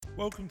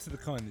Welcome to the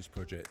Kindest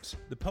Project,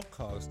 the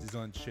podcast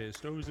designed to share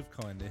stories of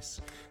kindness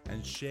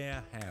and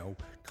share how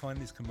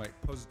kindness can make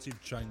positive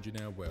change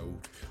in our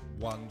world,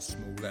 one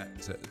small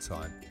act at a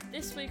time.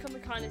 This week on the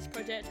Kindest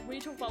Project, we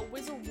talk about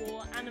Wizzle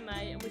War anime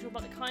and we talk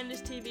about the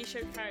Kindest TV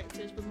show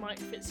characters with Mike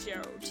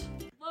FitzGerald.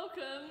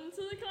 Welcome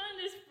to the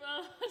Kindest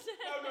Project.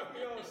 No,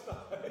 we are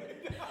starting.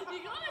 You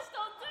gotta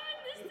stop doing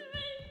this to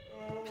me.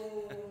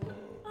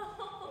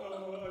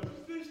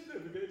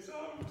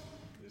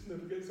 This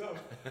never gets old.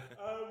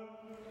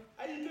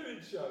 How you doing,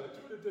 Charlotte? Do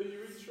you want to do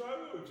your intro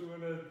or do you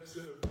want to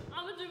sort of...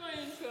 I'm gonna do my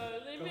intro,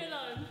 leave me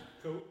alone.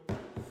 Cool.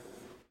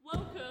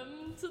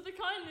 Welcome to the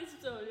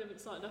Kindest... Oh, I'm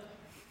excited now.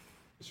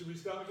 Should we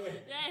start again?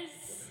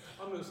 Yes.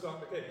 I'm going to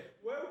start again.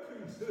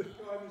 Welcome to the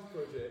Kindest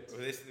Project.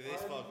 Well, this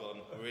far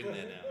gone. We're in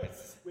there now.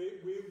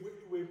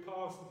 We're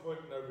past the point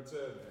of no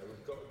return now.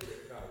 We've got to get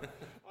it going.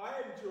 I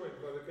am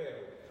joined by the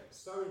girl,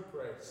 so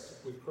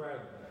impressed with Crown,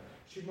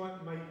 she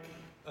might make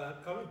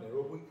coming there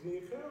a weekly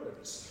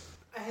occurrence.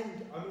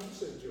 And I'm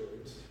also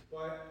joined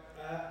by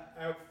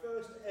our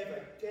first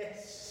ever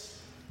guest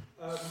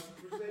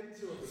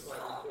presenter of the Kindest I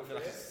feel like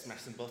Project.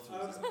 smashing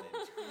bottles, isn't it?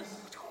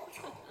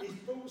 He's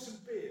bought some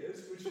beers,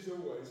 which is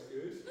always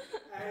good,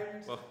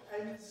 and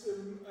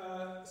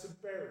some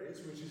berries,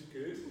 which is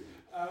good.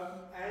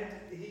 And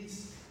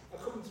he's,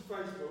 according to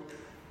Facebook,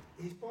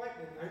 his bike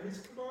name is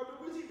Commander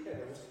Wizzy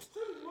Pedals. So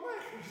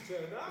Mike has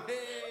turned up. Do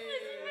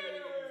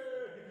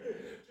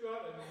you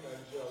like that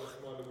nickname, Charlotte,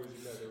 Commander Wizzy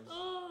Pedals?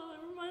 Oh,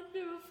 it reminds me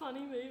of a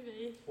funny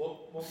movie.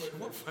 What movie?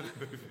 What funny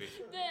movie?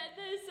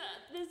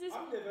 There's this...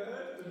 I've never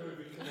heard of the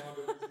movie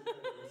Commander Wizzy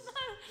Pedals.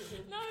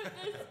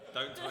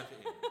 Don't type it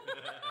in.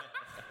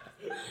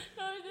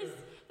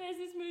 There's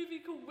this movie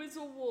called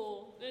Wizzle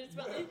War. And it's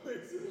about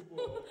Wizzle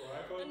War,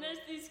 right? And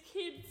there's these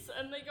kids,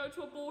 and they go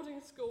to a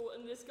boarding school,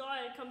 and this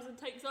guy comes and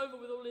takes over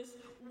with all this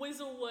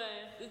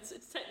Wizzleware. It's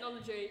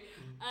technology,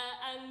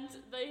 and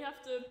they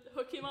have to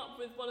hook him up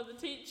with one of the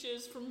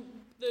teachers from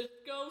the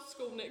girls'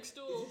 school next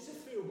door. Is this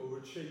a film or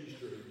a cheese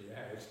dream you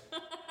had?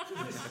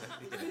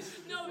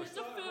 No, it's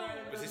a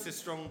film. Was this a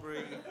strong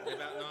brew?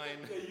 About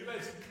 9? Yeah, you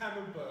had some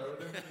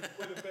camembert and then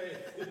went to bed.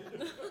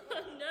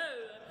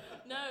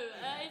 No,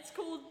 it's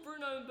called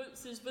Bruno and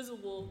Boots'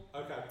 Wizzle War.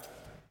 Okay.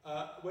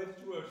 Where did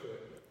you watch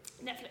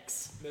it?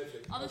 Netflix.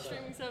 Okay. Other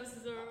streaming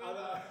services are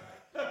around.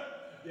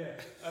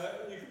 Yeah,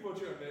 you can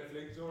watch it on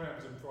Netflix or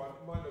Amazon Prime.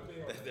 It might not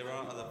be on. There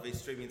are other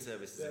streaming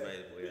services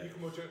available, but yeah. you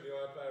can watch it on the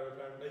iPlayer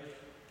apparently.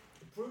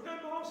 Bruno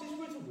Mars is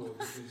Wizzle War,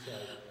 did you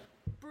say?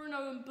 Bruno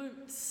and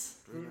Boots.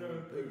 Bruno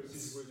and Boots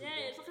is Wizzle War.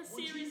 Yeah, it's like a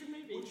series of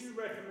movies. Would you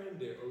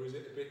recommend it, or is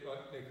it a bit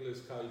like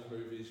Nicolas Cage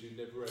movies you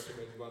never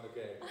recommend one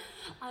again?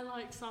 I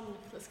like some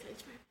Nicolas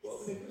Cage movies.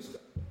 What Nicolas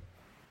Cage?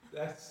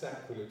 That's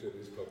sacrilege of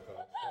this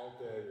podcast. How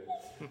dare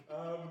you?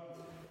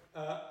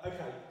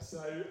 Okay,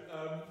 so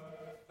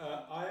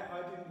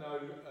I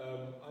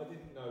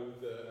didn't know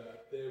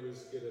that there was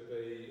going to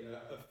be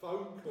a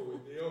phone call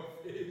in the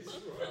office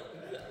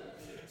right now.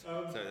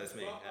 So that's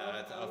me.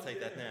 I'll take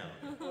that now.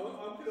 I'm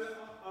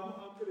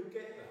gonna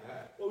get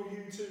that. Or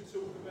you two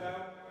talk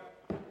about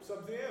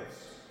something else.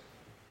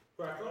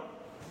 Crack on.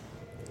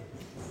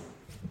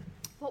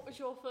 What was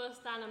your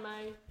first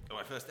anime?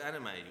 My first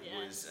anime Yes.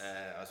 was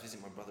I was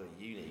visiting my brother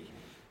at uni.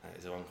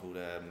 There's one called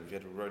have you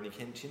heard of Rurouni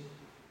Kenshin?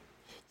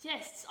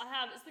 Yes, I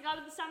have. It's the guy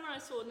with the samurai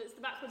sword and it's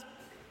the backwards...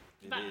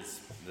 It is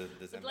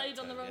the blade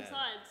on the wrong yeah.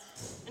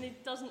 side. And he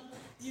doesn't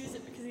use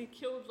it because he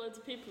killed loads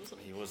of people or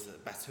something. He was the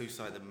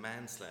Batusai the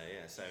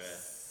Manslayer, yeah.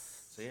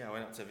 So yeah, I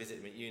went up to visit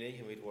him at uni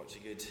and we'd watch a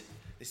good...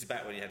 This is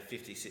back when you had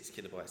 56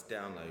 kilobytes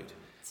download.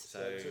 So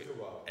it took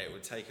a while. It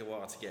would take a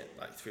while to get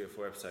like 3 or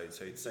 4 episodes,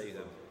 so he'd save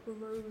them.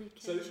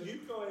 So you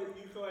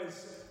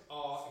guys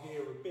are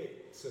here a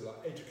bit to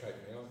like educate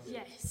me, aren't you?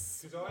 Yes.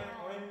 Because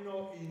I'm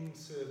not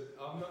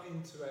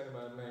into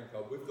anime and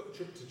manga. We've got a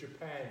trip to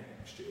Japan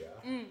next year,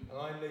 and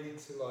I need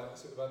to like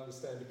sort of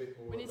understand a bit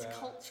more. We need about... to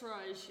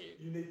culturise you.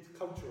 You need to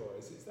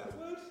culturise. Is that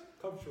word?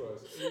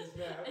 Culturise. It is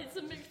now. It's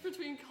a mix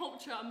between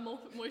culture and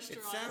moisturise.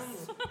 It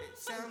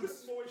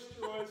sounds.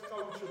 Moisturised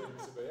culturing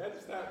to me. How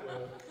does that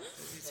work?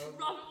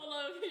 Rub it all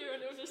over here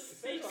and it'll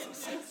just seep into your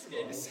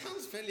skin. It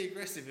sounds fairly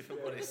aggressive, if I'm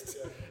honest.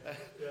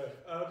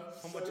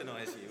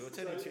 Homogenise you. We'll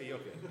turn you into a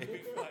yogurt.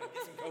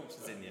 Get some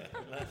cultures in you.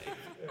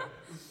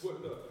 Well,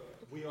 look,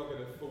 we are going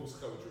to force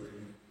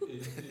culturing into you,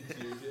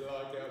 if you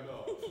like it or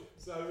not.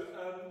 So,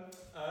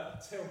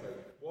 tell me,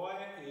 why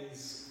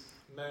is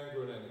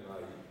manga and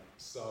anime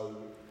so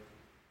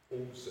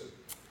awesome?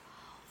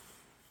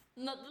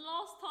 No, the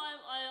last time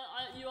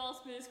you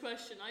asked me this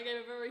question, I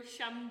gave a very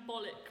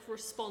shambolic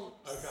response.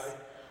 Okay.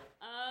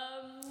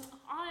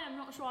 I am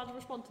not sure how to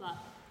respond to that.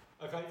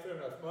 Okay, fair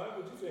enough. Mike,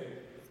 what do you think?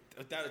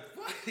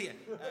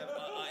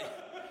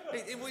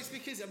 It's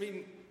because, I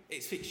mean,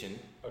 it's fiction.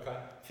 Okay.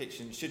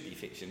 Fiction should be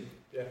fiction.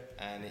 Yeah.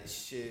 And it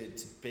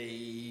should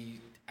be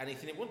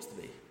anything it wants to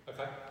be.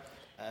 Okay.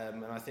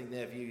 And I think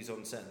their views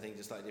on certain things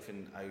are slightly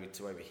different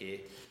over here.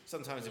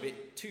 Sometimes a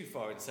bit too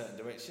far in certain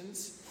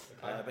directions.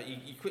 Okay. But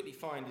you quickly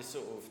find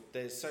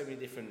there's so many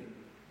different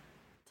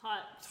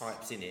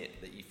types in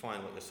it that you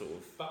find what you're sort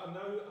of. But I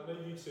know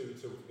you two were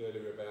talking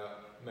earlier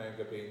about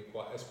manga being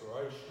quite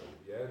aspirational,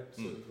 yeah?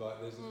 Sort of like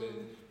there's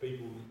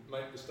people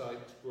make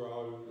mistakes,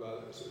 grow,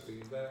 like that sort of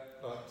thing. Is that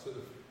like sort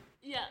of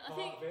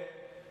part of it?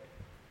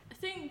 I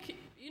think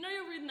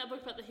you're reading that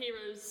book about the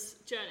hero's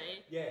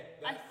journey. Yeah,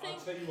 I'll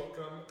tell you what.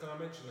 Can I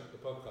mention that in the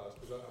podcast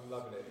because I'm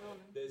loving it.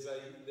 There's a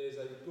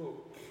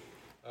book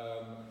by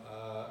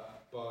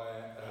I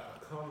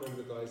can't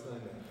remember the guy's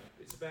name now.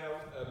 It's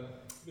about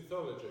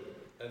mythology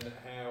and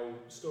how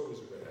stories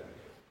are written.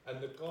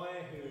 And the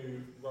guy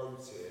who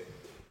wrote it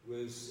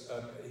was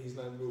his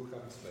name will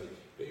come to me,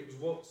 but it was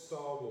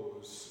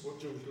what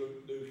George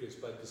Lucas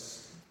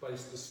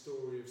based the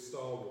story of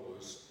Star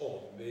Wars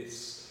on,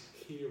 this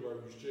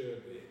hero's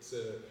journey. It's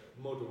a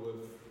model of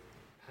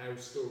how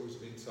stories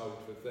have been told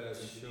for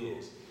thousands of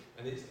years,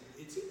 and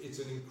it's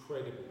an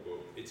incredible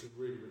book. It's a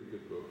really, really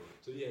good book.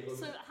 So yeah.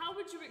 So how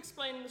would you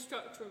explain the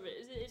structure of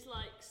it? It's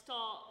like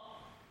start.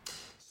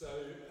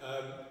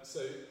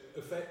 So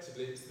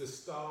effectively, it's the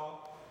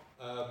start.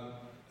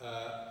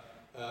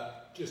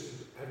 Just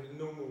having a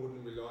normal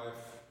ordinary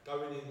life,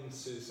 going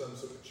into some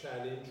sort of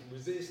challenge,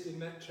 resisting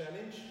that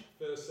challenge,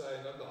 first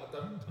saying I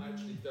don't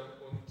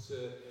want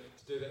to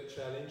do that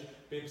challenge,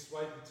 being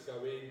persuaded to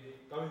go in,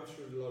 going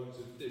through loads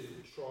of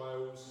different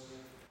trials,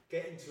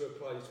 getting to a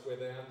place where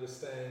they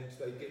understand,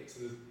 they get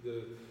to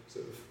the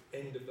sort of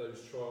end of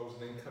those trials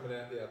and then coming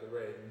out the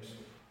other end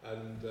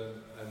and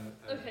learning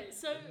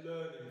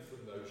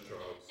from those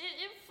trials.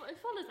 It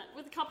follows that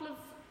with a couple of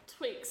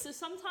tweaks. So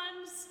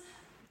sometimes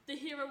the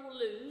hero will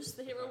lose,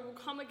 the hero will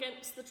come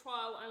against the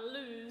trial and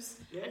lose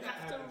and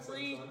have to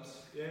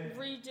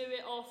redo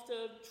it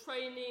after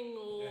training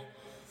or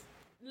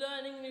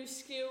learning new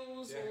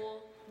skills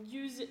or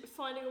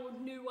finding a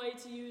new way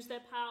to use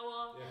their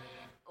power.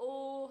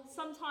 Or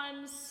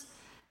sometimes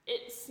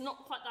it's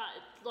not quite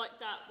like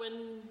that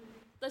when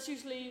that's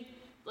usually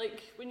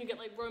like when you get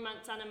like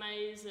romance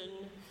animes,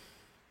 and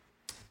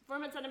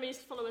romance animes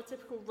follow a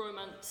typical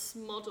romance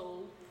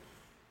model.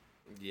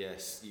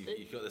 Yes,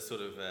 you've got the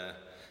sort of the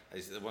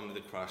one with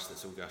the crush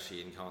that's all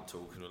gushy and can't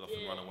talk and will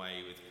often run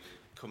away with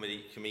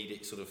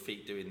comedic sort of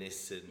feet doing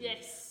this and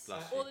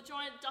blushing. Or the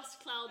giant dust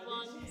cloud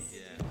ones.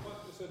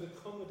 So the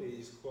comedy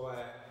is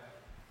quite.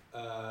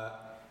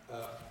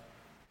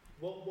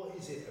 What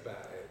is it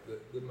about it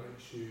that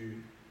makes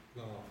you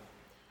laugh?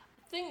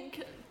 I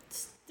think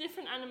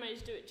different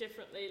animes do it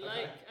differently.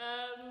 Like,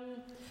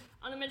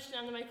 I mentioned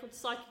an anime called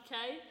Psyche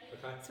K.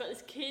 It's about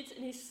this kid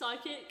and he's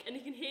psychic and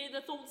he can hear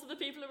the thoughts of the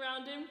people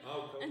around him.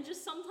 Oh, cool. And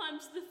just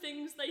sometimes the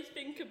things they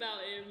think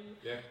about him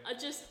are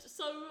just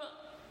so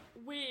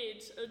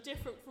weird or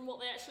different from what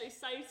they actually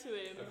say to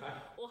him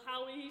or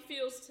how he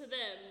feels to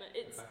them.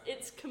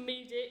 It's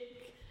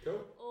comedic.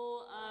 Cool.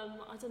 Or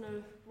I don't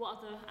know what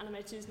other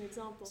anime to use an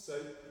example.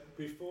 So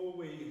before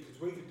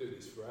because we could do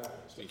this for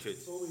hours. We could.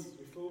 Before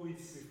we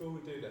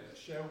do that,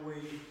 shall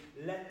we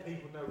let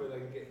people know where they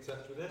can get in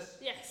touch with us?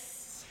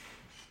 Yes.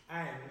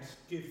 And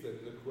give them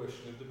the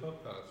question of the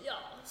podcast.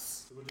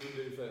 Yes. So what do we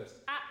do first?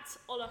 At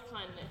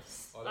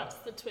kindest. That's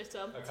the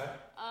Twitter. Okay.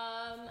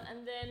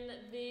 And then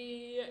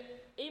the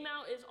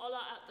email is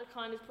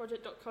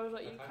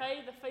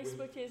ola@thekindestproject.co.uk. The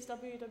Facebook is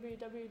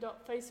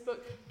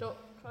www.facebook.com.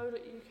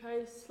 .co.uk/.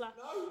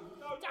 No.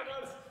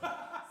 So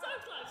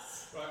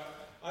close.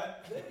 Right,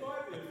 there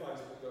might be a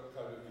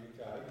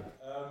facebook.co.uk,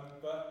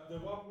 but the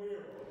one we're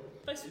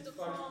on is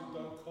facebook.com.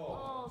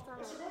 Oh,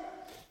 damn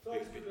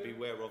it.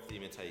 Beware of the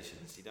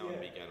imitations. You don't want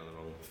to be going on the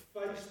wrong.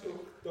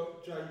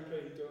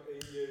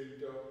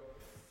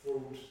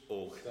 Facebook.jp.eu.org.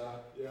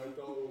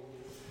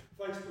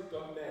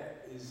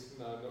 Facebook.net is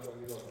not one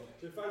you want.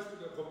 So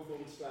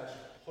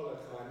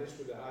facebook.com/holokindest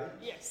with a H.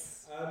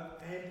 Yes.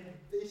 And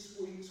this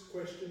week's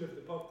question of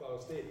the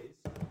podcast is.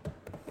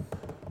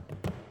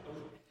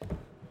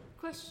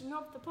 Question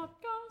of the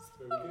podcast.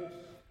 Very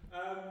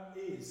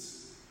good.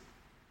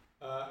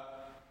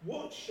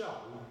 What show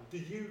do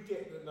you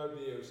get that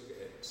nobody else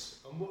gets,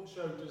 and what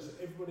show is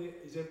everybody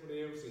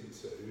else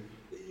into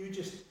that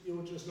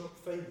you're just not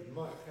feeling?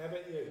 Mike, how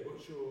about you?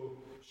 What's your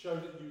show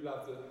that you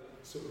love that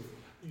sort of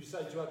you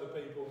say to other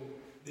people,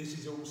 "This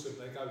is awesome"?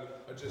 They go,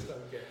 "I just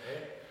don't get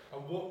it."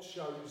 And what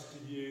shows do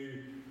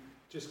you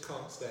just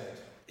can't stand?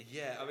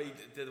 Yeah, I mean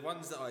the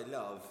ones that I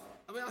love.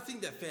 I mean, I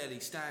think they're fairly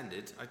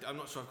standard. I'm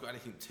not sure I've got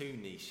anything too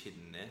niche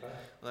hidden there. Okay.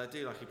 Well, I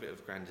do like a bit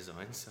of grand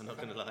design, so I'm not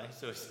going to lie.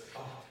 So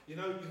you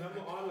know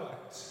what I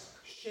liked?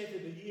 Shed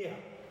of the Year.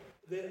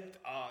 You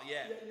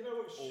know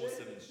what?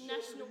 Awesome.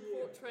 National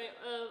Portrait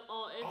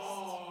Artist.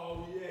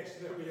 Oh yes,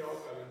 there we are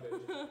going there.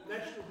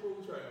 National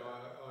Portrait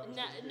Artist.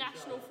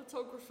 National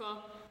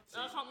Photographer.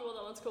 I can't remember what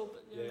that one's called,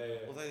 but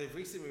yeah. Although they've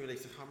recently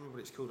released, I can't remember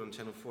what it's called on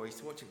Channel 4. I used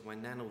to watch it with my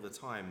nan all the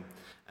time,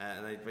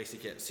 and they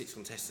basically get 6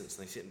 contestants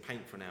and they sit and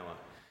paint for an hour.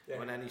 Yeah.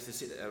 My nan used to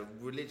sit there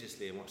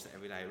religiously and watch that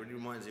every day. It really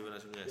reminds me when I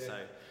was younger.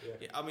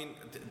 I mean,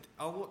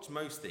 I'll watch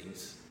most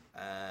things,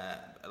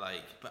 but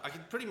I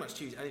can pretty much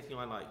choose anything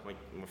I like. My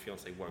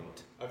fiance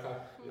won't. Okay.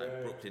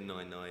 Brooklyn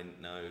Nine-Nine,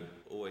 no.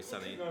 Always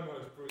Sunny. Brooklyn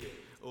Nine-Nine's brilliant.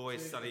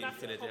 Always Sunny in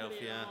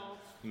Philadelphia.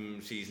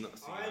 she's not.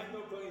 I have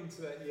not got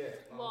into that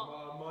yet. I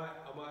might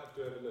have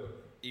to have a look.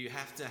 You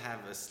have to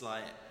have a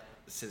slight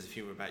sense of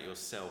humour about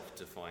yourself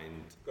to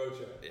find.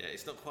 Gotcha. Yeah,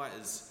 it's not quite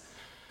as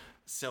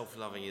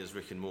self-loving as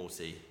Rick and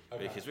Morty,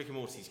 because Rick and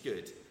Morty's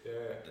good. Yeah.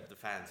 The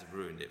fans have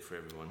ruined it for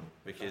everyone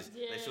because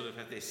they sort of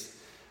have this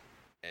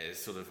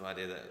sort of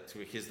idea that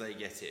because they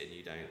get it and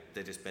you don't,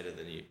 they're just better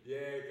than you.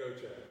 Yeah,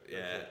 gotcha.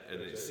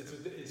 And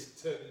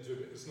it's turned into a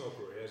bit of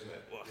snobbery, hasn't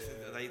it? Well,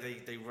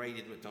 they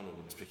raided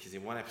McDonald's because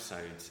in one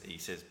episode he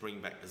says bring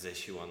back the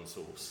Szechuan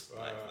sauce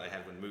they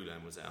had when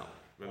Mulan was out.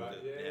 Remember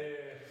that?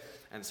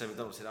 Yeah. And so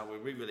McDonald's said, we'll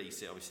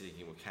re-release it, obviously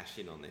thinking we'll cash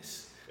in on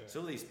this. Yeah.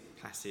 So all these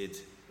placid,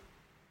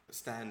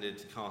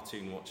 standard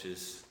cartoon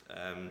watchers,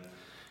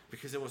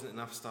 because there wasn't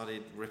enough,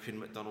 started ripping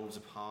McDonald's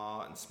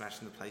apart and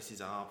smashing the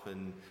places up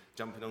and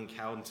jumping on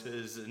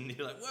counters, and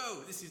you're like,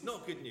 whoa, this is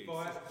not good news.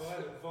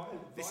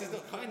 This is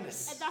not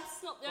kindness. And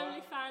that's not the only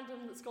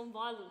fandom that's gone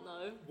violent,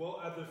 though. What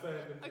other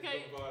fandom has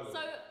gone violent? So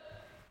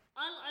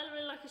I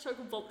really like a show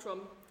called Voltron.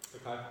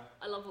 Okay.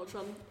 I love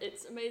Voltron.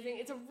 It's amazing.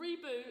 It's a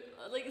reboot,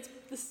 it's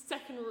the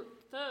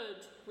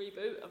third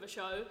reboot of a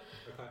show.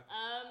 Okay.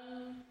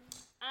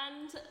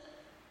 And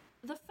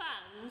the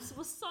fans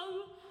were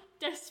so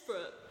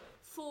desperate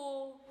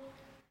for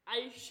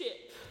a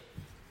ship.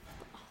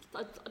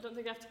 I don't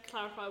think I have to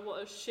clarify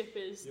what a ship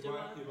is. You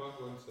might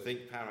want to.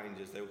 Think Power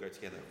Rangers, they all go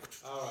together.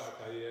 Oh,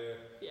 right, okay,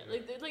 yeah.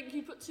 Yeah, like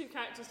you put two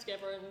characters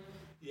together and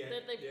they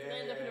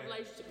end up in a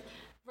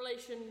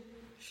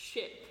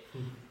relationship.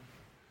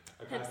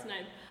 Okay. Hence the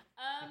name.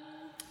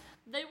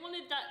 They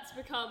wanted that to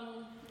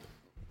become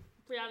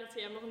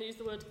reality. I'm not going to use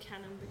the word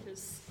canon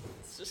because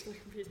it's just going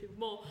to confuse people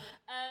more.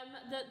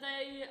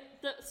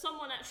 That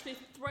someone actually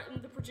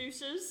threatened the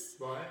producers.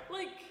 Right.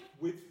 Like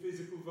with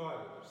physical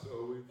violence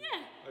or with.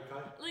 Yeah.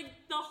 Okay. Like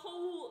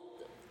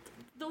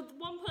the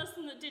one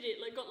person that did it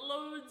got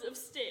loads of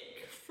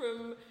stick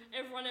from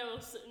everyone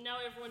else. And now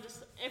everyone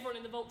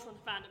in the Voltron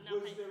fandom now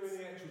hates. Was there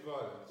any actual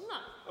violence? No.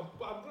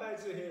 I'm glad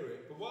to hear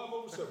it. But what I'm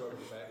also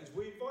worried about is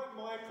we invite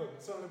Mike on,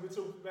 something we're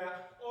talking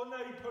about on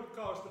a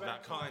podcast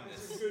about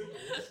kindness and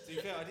goodness. To be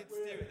fair, I didn't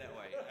steer it that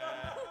way.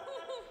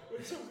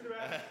 We're talking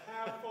about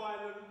how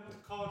violent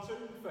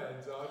cartoon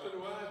fans are. I don't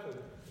know what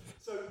happened.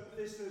 So,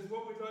 listeners,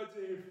 what we'd like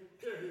to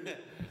hear.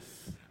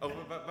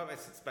 But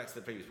back to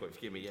the previous point,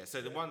 forgive me,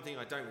 So the one thing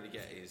I don't really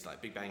get is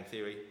Big Bang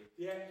Theory.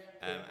 Yeah.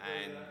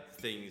 And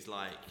things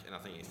like, and I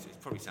think it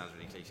probably sounds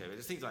really cliche, but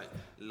there's things like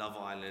Love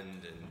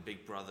Island and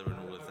Big Brother and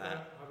all of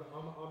that.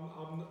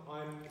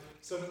 I'm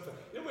so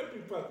when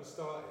Big Brother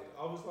started,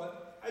 I was like,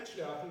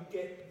 actually, I can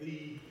get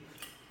the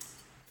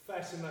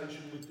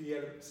fascination with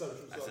the social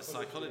psychology. As a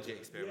psychology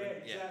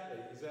experiment.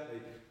 Yeah, exactly.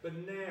 But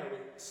now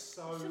it's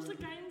so. It's just a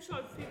game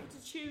show for people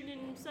to tune in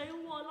and say,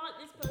 oh, I like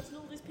this person,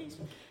 all this piece.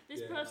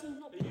 This person's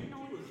not being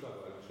nice. You watch Love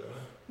Island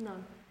show? No.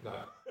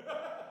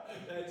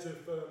 That's a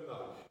firm no.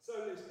 So,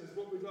 listeners,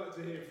 what we'd like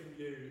to hear from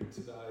you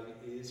today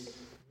is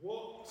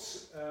what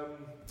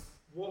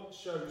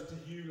shows do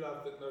you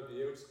love that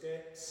nobody else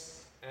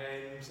gets,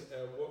 and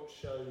what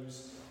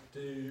shows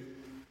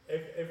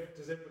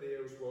does everybody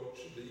else watch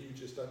that you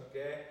just don't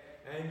get?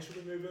 And should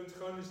we move on to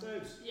kindest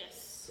news?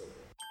 Yes. Cool.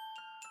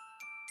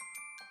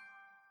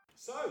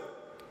 So,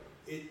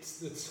 it's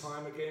the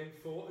time again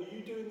for. Are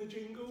you doing the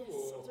jingle? Yes,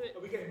 or I'll do it.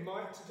 Are we getting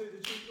Mike to do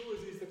the jingle?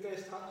 Is he the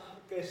guest?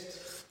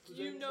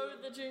 You know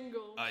the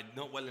jingle.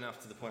 Not well enough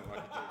to the point where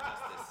I can do it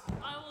justice.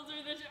 I will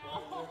do the jingle.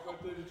 I'll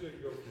do the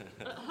jingle.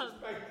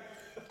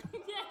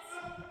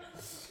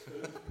 Yes.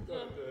 Go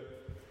and do it.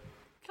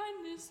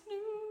 Kindness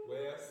news.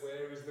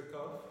 Where is the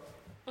cough?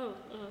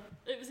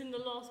 It was in the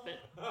last bit.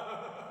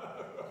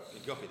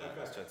 You got me that.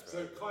 Okay.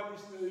 So,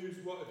 kindest news,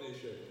 what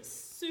edition?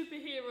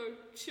 Superhero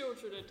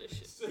Children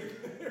Edition.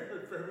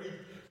 Superhero,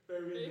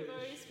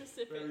 very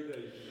specific. Very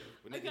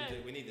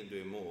niche. We need them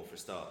doing more for a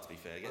start. To be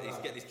fair,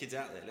 get these kids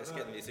out there. Let's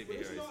get them to superheroes.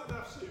 There's not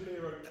enough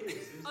superhero kids.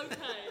 Is there,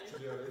 to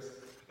be honest.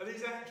 Are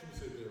these actual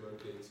superhero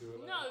kids who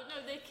are? No,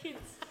 they're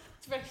kids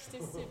dressed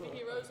as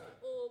superheroes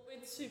or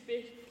with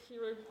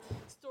superhero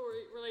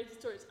related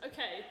stories.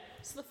 Okay,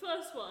 so the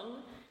first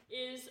one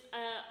is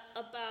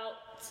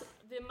about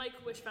the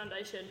Make-A-Wish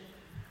Foundation,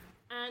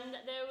 and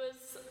there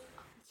was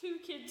two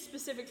kids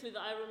specifically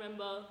that I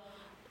remember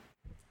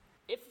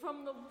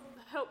from the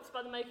helped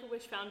by the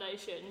Make-A-Wish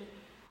Foundation.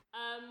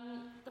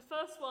 The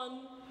first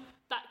one,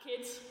 Bat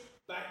Kid.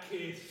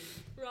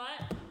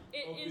 Right?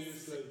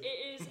 Obviously.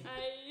 It is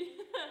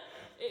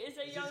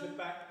a Is young this a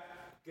bat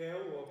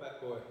girl or a bat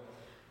boy?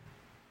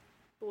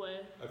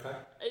 Boy. Okay.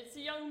 It's a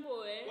young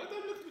boy. Why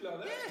don't look at me like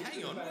that? Yeah,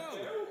 hang on.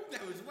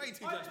 That was way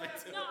too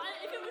judgmental. No,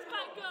 if it was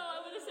Batgirl,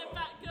 I would have said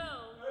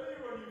Batgirl.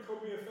 Earlier on you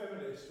called me a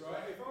feminist,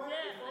 right? If I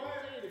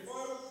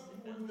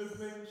wouldn't have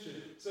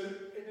mentioned... So,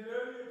 in an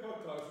earlier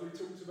podcast we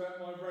talked about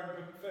my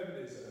rampant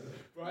feminism,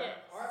 right?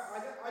 Yes.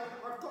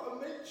 I've got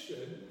to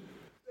mention...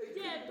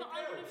 Yeah, but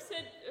I would have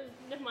said...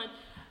 never mind.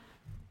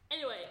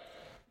 Anyway,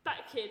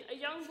 Bat Kid, a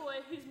young boy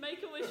whose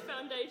Make-A-Wish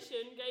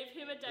Foundation gave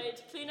him a day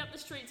to clean up the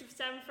streets of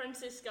San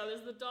Francisco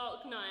as the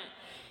Dark Knight.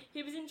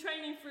 He was in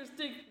training for his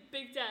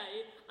big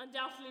day,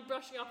 undoubtedly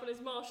brushing up on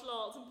his martial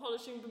arts and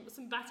polishing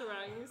some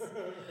batarangs.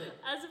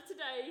 As of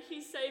today,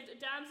 he saved a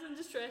damsel in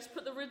distress,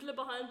 put the Riddler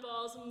behind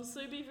bars, and will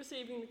soon be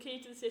receiving the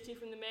key to the city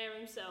from the mayor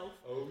himself.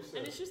 Awesome.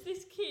 And it's just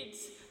these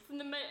kids from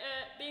the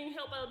being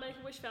helped by the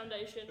Make-A-Wish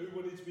Foundation. Who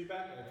wanted to be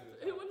Batman for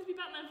the day? Who wanted to be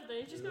Batman for the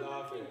day? Just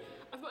Love it.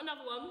 I've got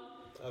another one.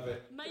 Love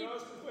it. Can I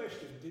ask a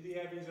question? Did he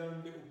have his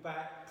own little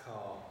bat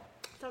car?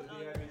 Don't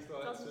know.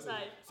 Doesn't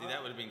say. See, that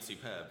would have been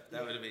superb.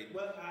 That would have been.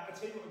 Well, I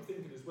tell you what I'm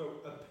thinking as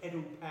well. A pedal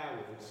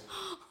powered.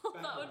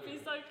 That would be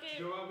so cute.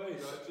 Do you know what I mean?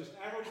 Like just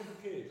how old is the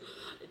kid?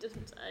 It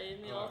doesn't say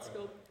in the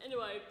article. Okay.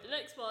 Anyway, the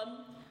next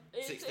one.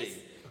 16.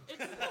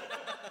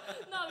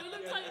 No, he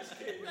looks like this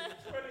kid is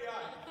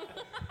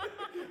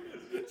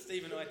 28.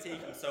 Stephen,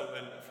 IT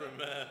consultant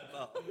from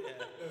Bath. Yeah.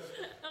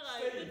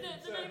 Okay,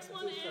 the next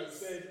one is.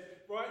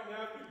 Said, right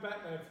now, I've been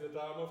Batman for the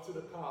day. I'm off to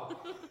the pub.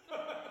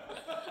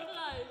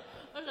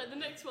 Okay, the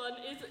next one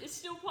is it's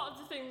still part of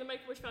the thing, the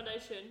Make-A-Wish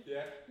Foundation.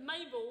 Yeah.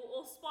 Mabel,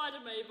 or Spider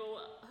Mabel,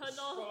 her last...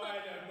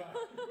 Spider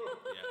Mabel.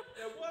 Yeah.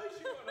 Now, why has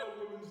she got an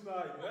old woman's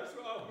name? That's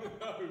what I want to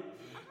know.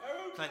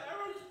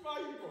 How old's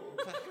Mabel?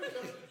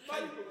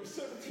 Mabel was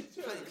 72.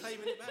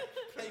 Claiming it back.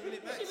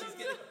 She's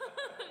getting...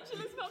 She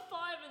looks about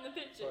 5 in the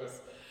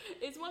pictures.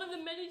 Right. It's one of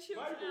the many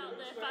children Mabel out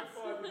there. Mabel looks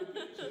about 5 in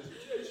the pictures.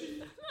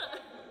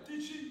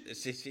 Did she...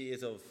 She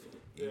is of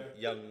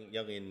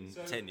young in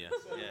tenure.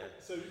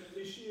 So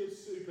is she a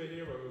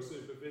superhero or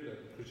supervillain?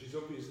 Because she's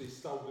obviously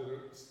stolen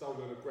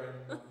a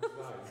grandmother's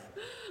name.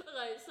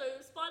 Okay, so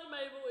Spider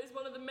Mabel is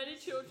one of the many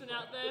children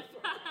out there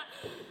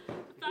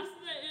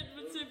fascinated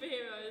with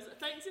superheroes.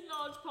 Thanks in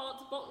large part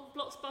to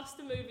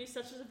blockbuster movies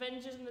such as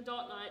Avengers and The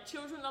Dark Knight,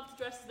 children love to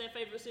dress as their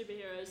favourite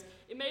superheroes.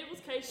 In Mabel's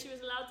case, she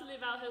was allowed to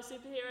live out her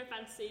superhero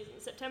fantasies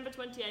on September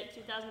 28,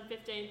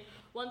 2015,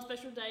 one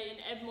special day in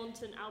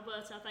Edmonton,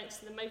 Alberta, thanks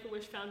to the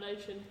Make-A-Wish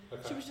Foundation.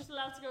 Okay. She was just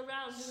allowed to go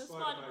around in a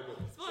Spider-Mabel.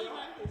 In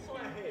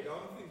my head,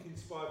 I'm thinking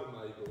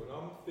Spider-Mabel, and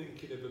I'm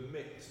thinking of a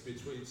mix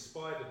between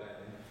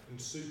Spider-Man and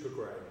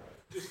Supergram.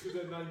 Just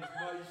because her name's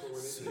Mabel.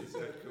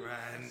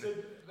 Supergram.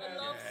 I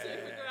love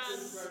Supergram.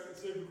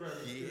 Supergram.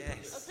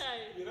 Yes. Okay.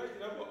 You know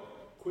what?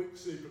 Quick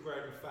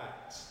Supergram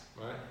facts,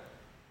 right?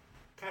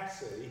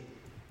 Cassie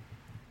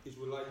is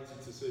related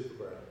to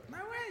Supergram. No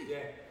way.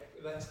 Yeah,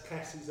 that's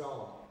Cassie's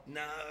aunt.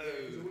 No.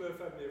 Because all her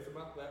family are from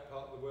up that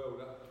part of the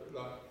world,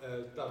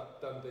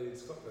 like Dundee in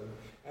Scotland.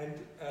 And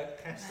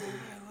Cassie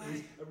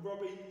is. And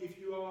Robbie, if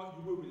you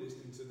will be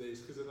listening to this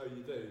because I know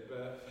you do.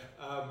 But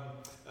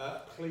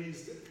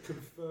please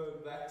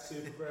confirm that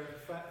Supergram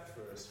fact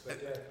for us.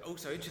 But yeah.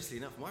 Also,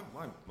 interestingly enough,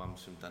 my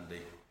mum's from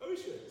Dundee. Oh, is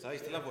she? So I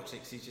used to love watching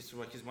it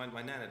because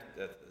my nan had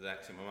the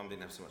accent. My mum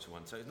didn't have so much of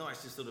one. So it's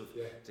nice to sort of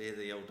to hear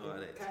the old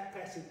dialect.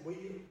 Cassie,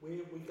 we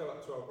go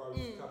up to our roads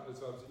a couple of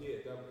times a year,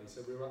 don't we?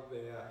 So we're up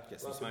there.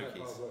 Get some smokies.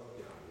 Yeah,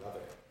 I love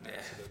it.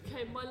 Yeah.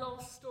 Okay, my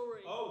last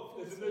story. Oh,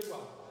 there's a new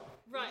one.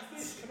 Right.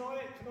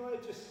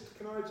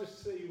 Can I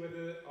just see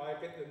whether I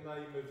get the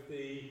name of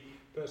the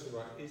person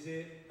right? Is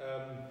it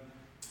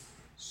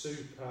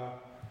Super?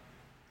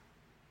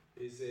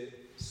 Is it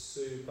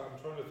Super? I'm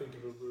trying to think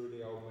of a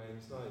really old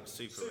man's name.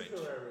 Super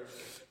Eric.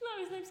 No,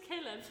 his name's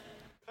Caleb.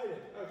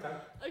 Caleb, okay.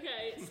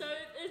 Okay, so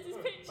there's this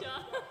picture.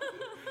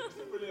 It's a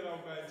brilliant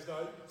old man's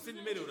name. It's in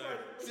the middle though.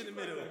 It's in the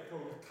middle.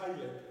 Called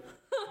Caleb.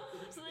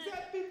 Is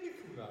that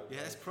biblical though?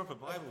 Yeah, it's proper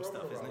Bible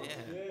stuff, isn't it?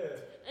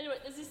 Yeah.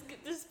 Anyway, there's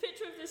this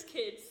picture of this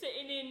kid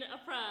sitting in a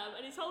pram,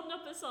 and he's holding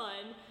up a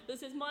sign that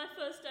says, "My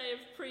first day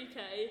of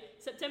pre-K,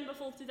 September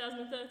 4th,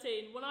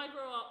 2013. When I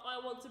grow up, I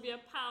want to be a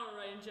Power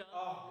Ranger,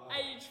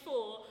 age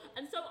 4."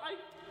 And so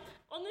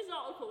on this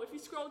article, if you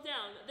scroll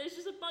down, there's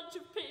just a bunch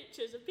of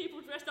pictures of people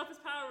dressed up as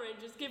Power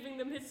Rangers giving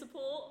them his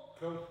support.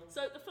 Cool.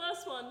 So the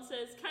first one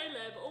says,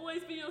 "Caleb,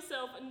 always be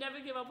yourself and never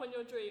give up on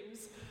your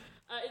dreams."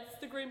 It's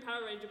the Green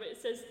Power Ranger, but it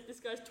says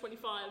this guy's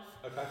 25.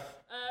 Okay.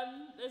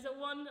 There's a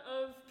one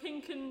of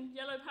Pink and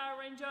Yellow Power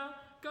Ranger.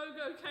 Go,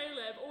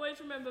 Caleb. Always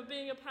remember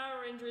being a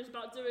Power Ranger is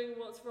about doing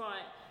what's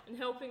right and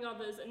helping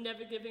others and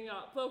never giving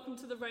up. Welcome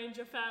to the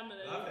Ranger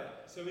family. Love it.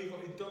 So he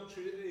got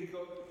indoctrinated, he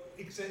got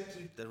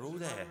accepted. They're all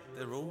there.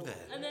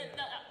 And then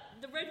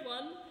the red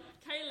one,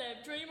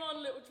 Caleb, dream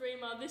on, little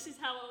dreamer. This is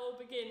how it all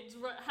begins.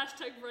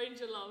 Hashtag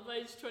Ranger Love,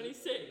 age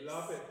 26.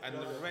 Love it. And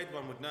the red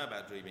one would know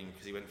about dreaming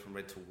because he went from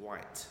red to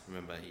white.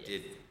 Remember, he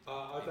did.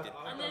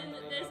 And then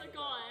there's a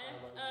guy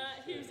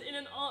who's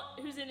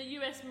in a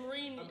US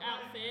Marine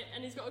outfit,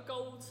 and he's got a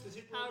gold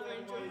Power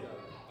Ranger.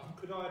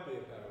 Could I be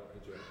a Power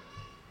Ranger?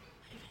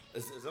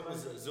 As long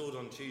as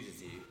Zordon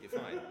chooses you, you're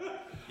fine.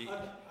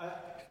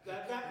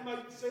 That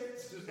makes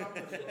sense to some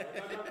of it. I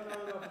don't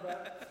know enough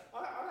about.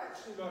 I'd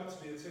actually like to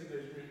be a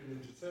Teenage Mutant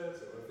Ninja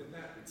Turtle. I think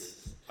that'd be good.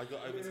 I got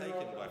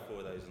overtaken by 4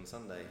 of those on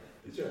Sunday.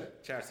 Did you?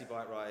 Charity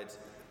bike ride.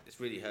 It's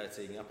really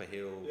hurting, up a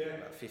hill,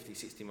 about 50,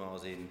 60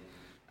 miles in,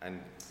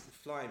 and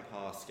flying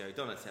past go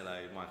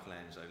Donatello,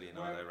 Michelangelo,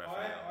 Leonardo,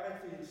 Raphael. I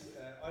did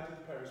the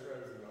Paris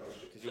Marathon last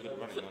year. Because you're going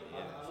to run it, aren't you? I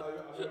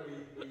know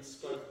we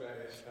spoke about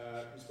it.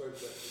 We spoke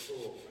about it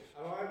before.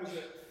 and I was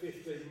at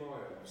 15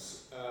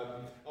 miles. I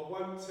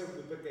won't tell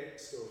the baguette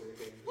story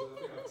again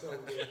because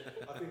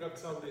I think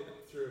I've told it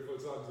 3 or 4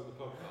 times on the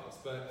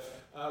podcast. But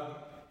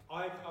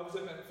I was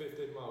at about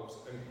 15 miles,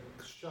 and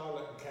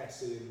Charlotte and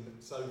Cassie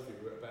and Sophie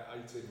were at about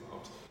 18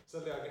 miles.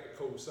 Suddenly I get a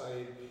call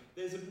saying,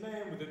 there's a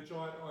man with a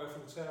giant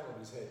Eiffel Tower on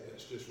his head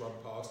that's just run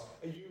past.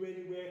 Are you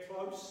anywhere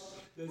close?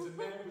 There's a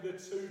man with a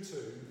tutu.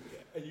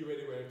 Are you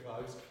anywhere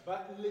close?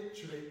 But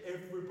literally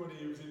everybody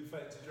who was in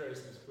fancy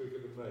dress was quicker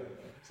than me.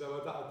 So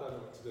I don't know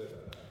what to do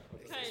about that.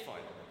 Okay. It's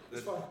fine.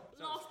 It's fine.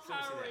 Last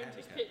Power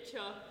Rangers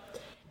picture.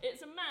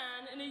 It's a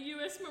man in a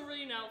US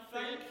Marine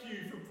outfit. Thank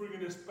you for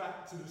bringing us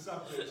back to the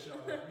subject,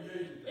 Charlotte.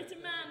 It's a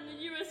man in a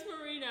US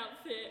Marine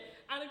outfit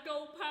and a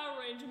gold Power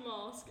Ranger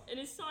mask, and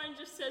his sign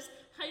just says,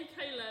 "Hey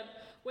Caleb,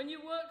 when you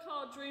work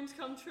hard, dreams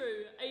come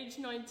true, age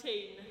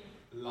 19.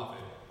 Love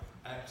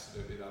it.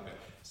 Absolutely love it.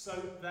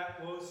 So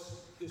that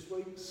was this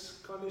week's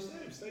Kindest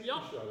News. Thank you,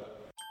 Charlotte.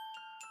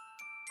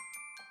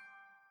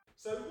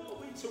 So what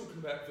are we talking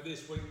about for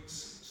this week's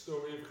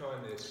story of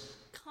kindness?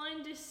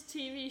 Kindest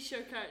TV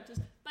show characters,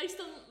 based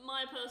on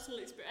my personal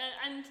experience,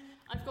 and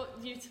I've got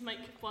you to make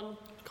one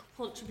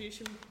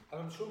contribution.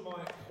 I'm sure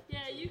Mike.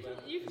 Yeah, you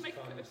can make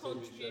a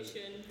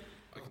contribution.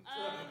 You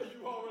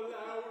are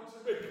allowed to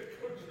make a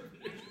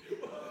contribution.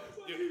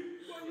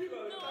 What are you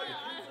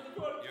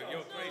like?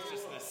 Your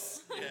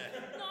graciousness.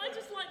 Yeah. No, I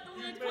just like the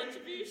word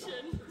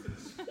contribution.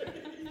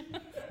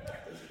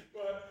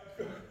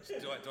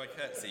 Do I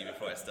curtsy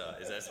before I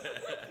start? Is that?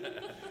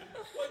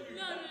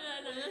 No,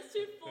 that's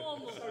too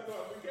formal. So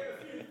we get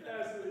a few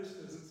thousand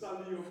listeners and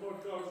suddenly your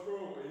podcast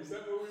royalty. Is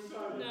that what we're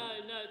saying?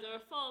 No, there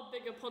are far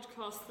bigger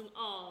podcasts than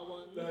our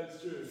one.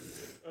 That's true.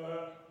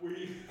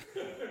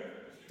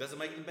 Doesn't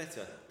make them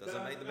better.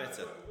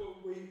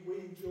 We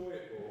enjoy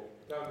it more,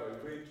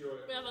 don't we? We enjoy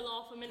it. We have a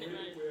laugh a minute,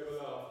 mate. We have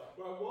a laugh.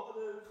 Well, what are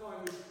the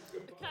kind of...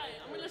 Okay,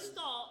 I'm going to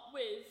start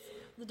with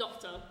the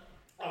Doctor.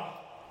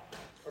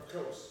 Of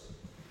course.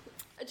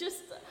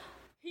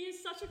 He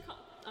is such a...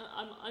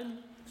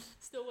 I'm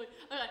still waiting.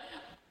 Okay.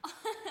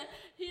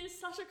 He is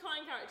such a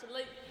kind character.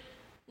 Like,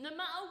 no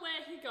matter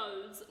where he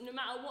goes, no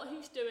matter what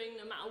he's doing,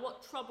 no matter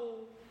what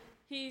trouble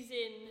he's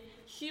in,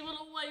 he will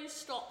always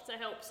stop to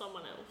help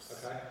someone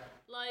else. Okay.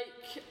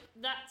 Like,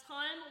 that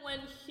time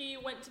when he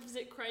went to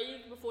visit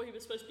Craig before he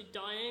was supposed to be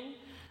dying,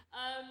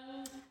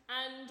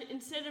 and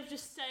instead of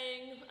just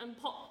staying and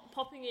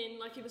popping in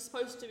like he was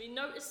supposed to, he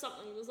noticed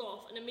something was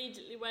off and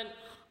immediately went,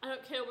 I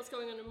don't care what's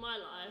going on in my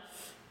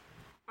life,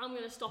 I'm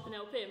going to stop and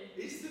help him.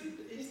 Is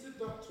the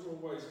Doctor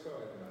always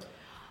kind?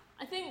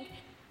 I think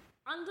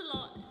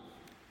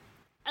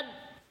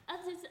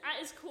at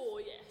his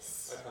core,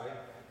 yes. Okay.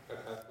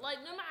 Like,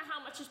 no matter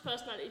how much his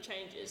personality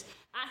changes,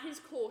 at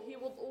his core, he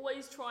will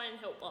always try and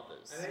help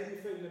others. And how are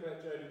you feeling about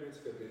Jodie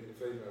Whittaker being the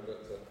female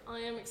Doctor? I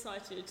am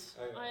excited.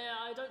 Okay.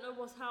 I don't know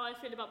how I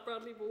feel about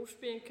Bradley Walsh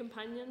being a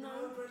companion, though.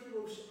 No, Bradley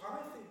Walsh.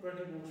 I think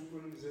Bradley Walsh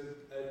brings a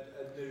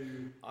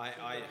new...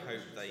 I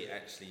hope they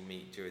actually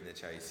meet during the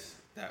chase.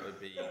 That would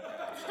be...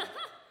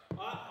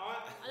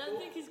 I don't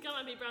think he's going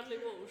to be Bradley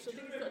Walsh. I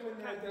think he's got to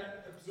be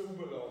that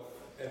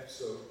Absorbaloff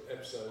episode.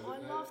 I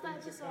love that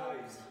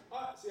episode. I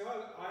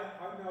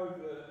know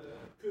that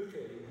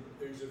Cookie,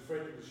 who's a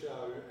friend of the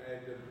show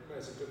and a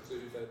massive Doctor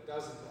Who fan,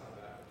 doesn't like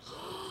that episode.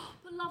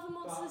 But Love and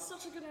Monsters is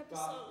such a good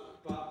episode.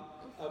 But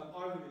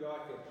I really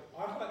like it.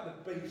 I'd like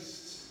the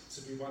Beast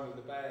to be one of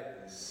the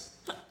baddies,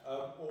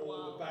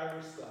 or the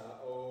Barrister,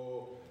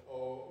 or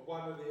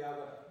one of the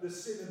other, the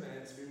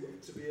Cinnamon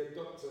to be a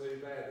Doctor Who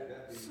baddie.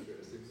 That'd be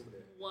interesting, wouldn't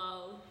it?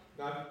 Wow.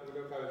 No, we're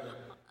going to go there.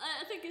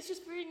 I think it's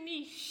just very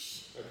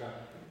niche. Okay,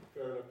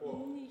 fair enough.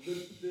 Well,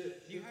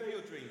 you have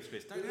your dreams,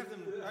 Chris. Don't have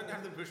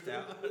them pushed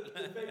out.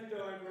 The Venn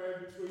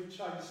diagram between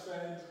Chase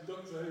fans and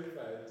Doctor Who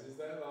fans, is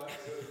that like,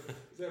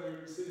 is that where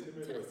we sit in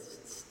the middle?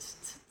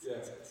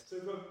 Yeah. So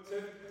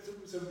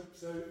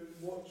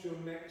what's your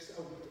next?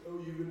 Oh,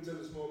 you can tell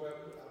us more about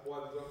why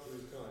the Doctor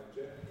is kind,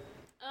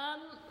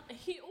 yeah?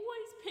 He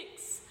always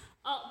picks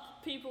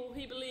up people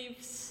he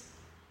believes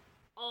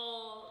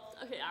are...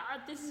 Okay,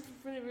 this is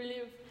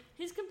really...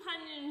 His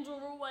companions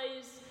are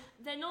always...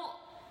 They're not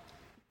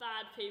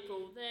bad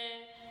people.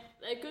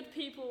 They're good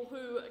people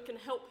who can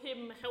help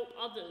him help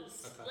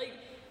others. Okay. Like,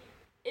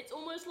 it's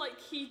almost like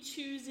he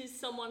chooses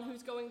someone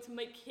who's going to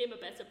make him a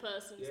better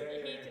person so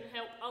that he can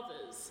help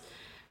others.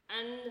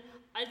 And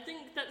I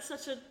think that's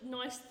such a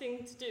nice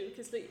thing to do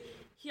because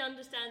he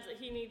understands that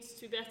he needs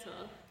to be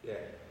better. Yeah.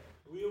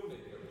 We all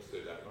need to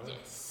do that, right?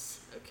 Yes.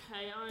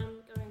 Okay,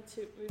 I'm going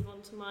to move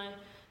on to my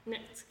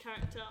next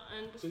character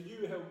and... So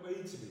you help me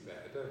to be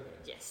better, don't you?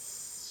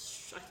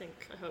 Yes,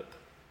 I hope.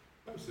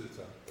 Most of the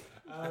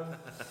time.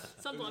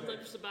 Sometimes I'm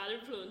just a bad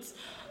influence.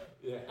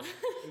 Yeah.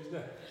 Who's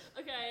next?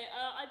 Okay,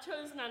 I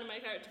chose an anime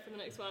character for the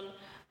next one.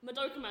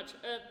 Madoka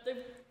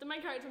the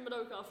main character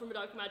Madoka from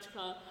Madoka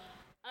Magica.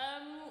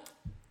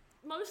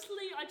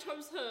 Mostly I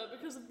chose her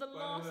because of the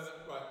last...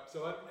 Right,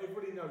 so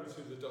everybody knows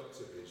who the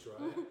Doctor is,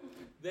 right?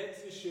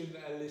 Let's assume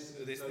that our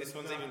listeners This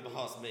one's even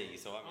past me,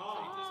 so I'm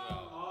intrigued as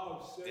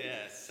well. So,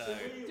 yeah, so...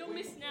 You're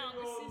missing out,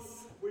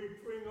 We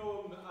bring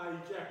on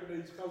a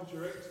Japanese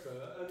culture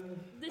expert,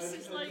 and this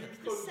is like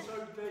you've gone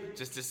so deep.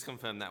 Just to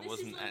confirm, that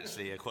wasn't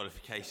actually a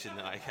qualification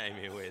that I came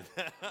here with.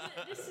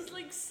 This is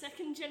like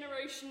second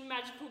generation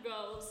magical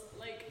girls.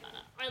 Like,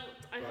 I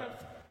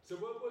have... So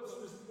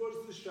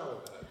what's the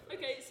show about?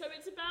 Okay, so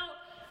it's about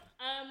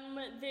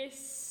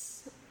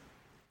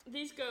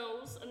these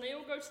girls, and they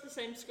all go to the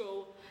same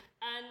school,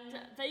 and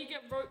they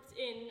get roped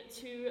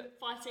into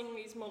fighting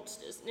these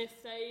monsters. And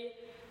if they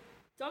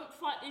don't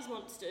fight these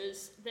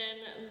monsters, then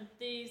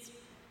these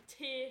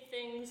tier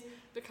things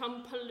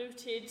become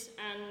polluted,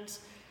 and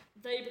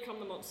they become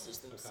the monsters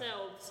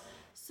themselves. Okay.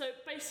 So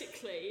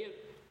basically,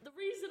 the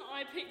reason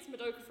I picked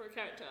Madoka for a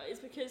character is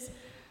because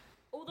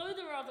although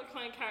there are other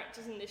kind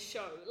characters in this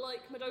show,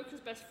 like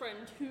Madoka's best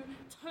friend, who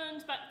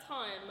turned back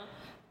time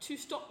to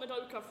stop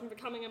Madoka from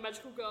becoming a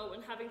magical girl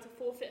and having to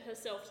forfeit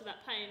herself to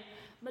that pain,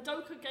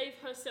 Madoka gave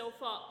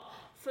herself up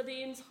for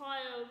the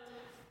entire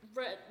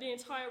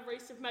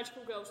race of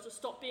magical girls to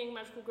stop being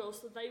magical girls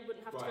so they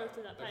wouldn't have to go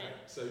through that pain.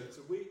 So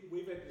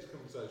we've had this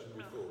conversation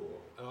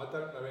before, and I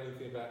don't know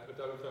anything about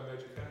Madoka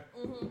Magica.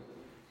 Mm-hmm.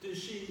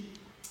 Is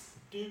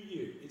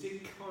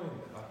it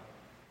kinda...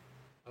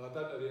 And I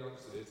don't know the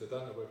answer to this, I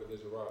don't know whether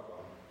there's a right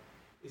one.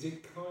 Is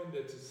it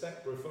kinder to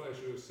sacrifice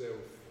yourself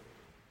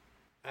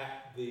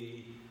at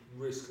the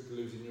risk of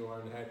losing your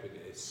own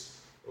happiness?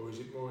 Or is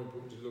it more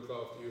important to look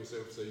after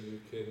yourself so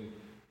you can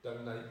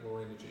donate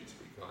more energy to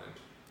be kind?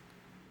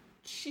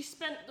 She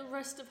spent the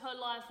rest of her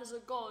life as a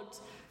god.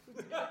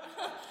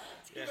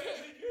 She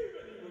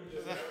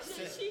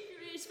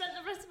spent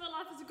the rest of her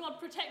life as a god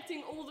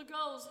protecting all the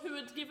girls who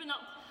had given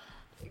up,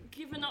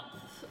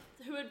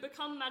 who had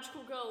become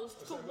magical girls.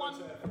 So it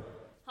worked out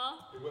for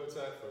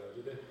her,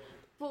 did it?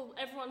 Well,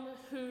 everyone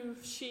who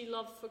she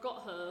loved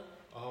forgot her.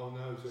 Oh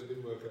no, so it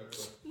didn't work out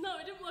for her. No,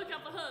 it didn't work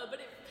out for her, but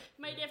it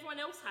made everyone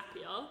else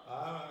happier.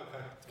 Ah,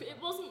 okay.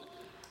 It wasn't...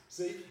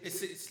 See,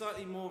 it's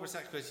slightly more of a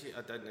sacrifice.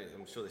 I don't know,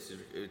 I'm sure this is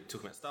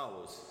talking about Star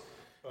Wars.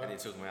 Right. And you're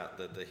talking about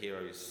the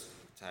hero's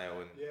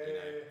tale. And,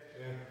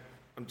 yeah.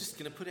 I'm just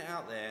going to put it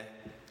out there.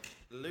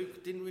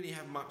 Luke didn't really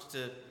have much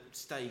to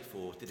stay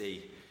for, did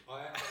he?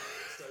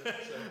 So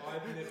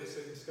I've never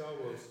seen Star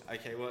Wars.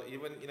 Okay, well,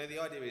 the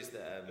idea is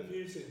that... Have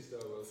you seen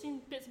Star Wars?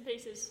 Seen bits and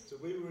pieces. So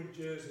we were in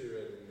Jersey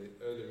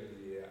earlier in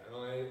the year,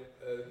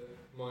 and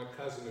my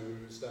cousin who we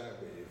were staying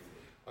with,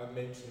 I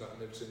mentioned that I'd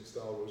never seen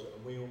Star Wars,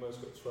 and we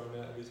almost got thrown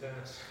out of his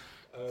house.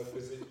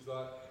 Because it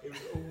was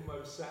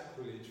almost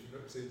sacrilege for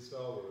not seeing Star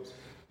Wars.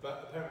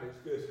 But apparently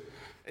it's good.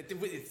 It's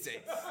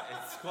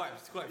quite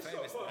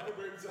famous.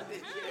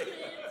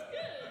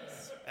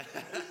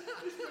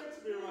 It's meant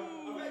to be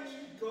right. I've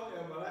actually got it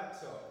on my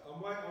laptop.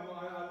 I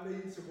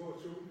need to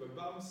watch all of them,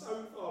 but I'm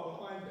so far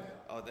behind now.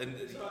 Oh, then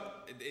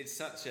it's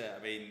such a... I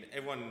mean,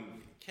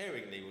 everyone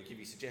caringly will give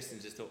you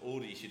suggestions as to what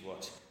order you should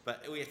watch.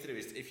 But all you have to do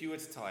is, if you were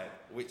to type,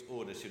 which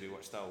order should we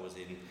watch Star Wars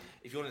in?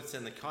 If you wanted to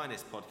turn the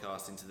Kindest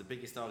podcast into the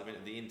biggest argument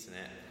of the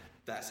internet,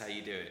 that's how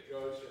you do it.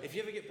 If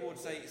you ever get bored,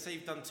 say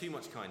you've done too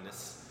much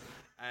kindness,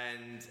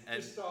 and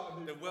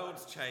the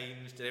world's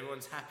changed and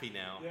everyone's happy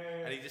now,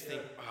 and you just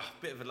think,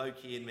 a bit of a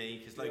Loki in me,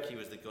 because Loki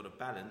was the god of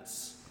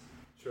balance.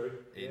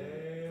 True.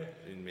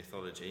 In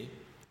mythology.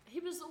 He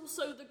was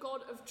also the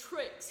god of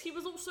tricks. He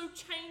was also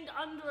chained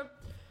under a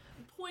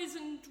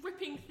poison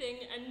dripping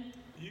thing and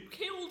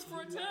killed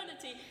for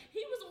eternity.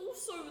 He was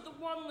also the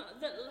one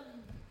that...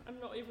 I'm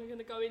not even going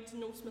to go into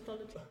Norse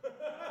mythology.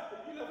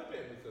 You love a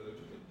bit of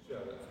mythology,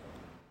 don't you?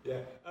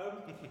 Yeah.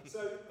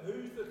 So,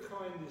 who's the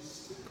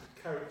kindest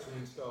character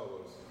in Star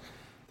Wars?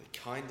 The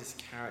kindest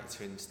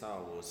character in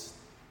Star Wars?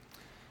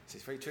 So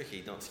it's very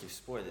tricky not to give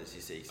spoilers,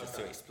 you see. So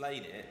to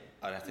explain it,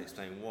 I'd have to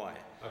explain why.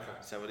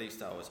 Okay. So we'll leave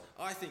Star Wars.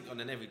 I think on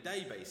an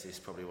everyday basis,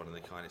 probably one of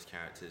the kindest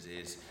characters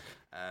is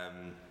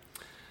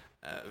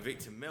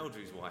Victor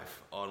Meldrew's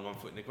wife on One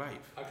Foot in the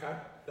Grave. Okay,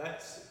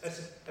 that's a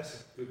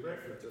good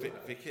reference.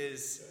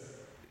 Because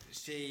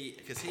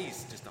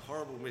he's just a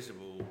horrible,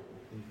 miserable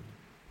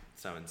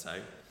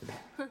so-and-so,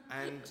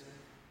 and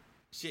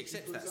she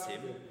accepts that's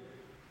him.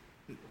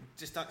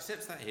 Just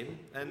accepts that him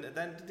and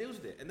then deals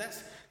with it, and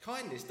that's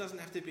kindness. Doesn't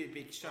have to be a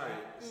big show.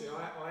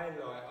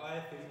 I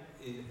think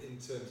in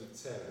terms of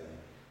telling,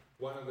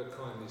 one of the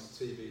kindest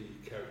TV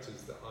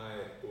characters that I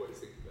always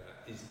think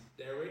about is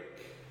Derek.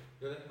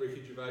 You know that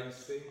Ricky Gervais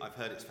thing? I've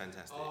heard it's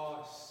fantastic.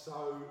 Oh,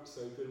 so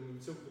good. And we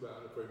talked about it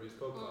on a previous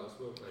podcast,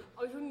 weren't we?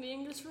 Are you talking the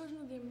English version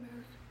or the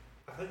American?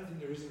 I don't think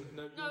there isn't.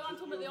 No, I'm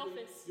talking about The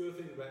Office. You're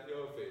thinking about The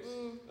Office.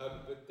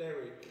 But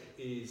Derek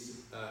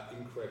is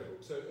incredible.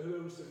 So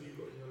who else have you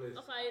got on your list?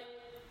 Okay,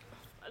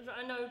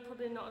 I know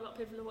probably not a lot of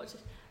people have watched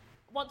it.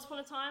 Once Upon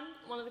a Time,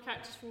 one of the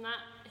characters from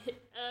that.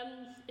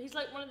 He's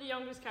like one of the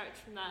youngest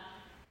characters from that.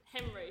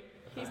 Henry.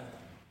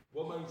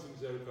 What makes him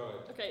so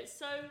kind? Okay,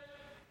 so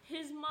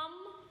his mum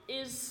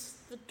is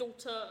the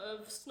daughter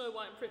of Snow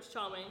White and Prince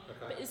Charming,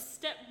 but his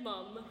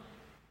stepmum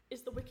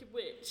is the Wicked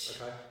Witch.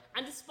 Okay.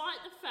 And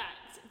despite the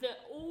fact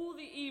that all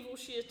the evil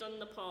she has done in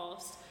the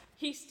past,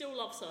 he still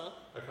loves her.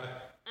 Okay.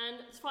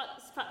 And despite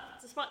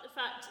the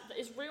fact that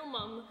his real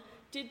mum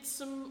did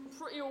some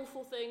pretty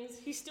awful things,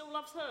 he still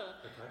loves her.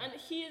 Okay. And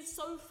he is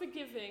so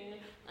forgiving,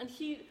 and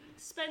he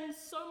spends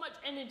so much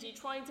energy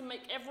trying to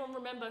make everyone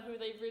remember who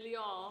they really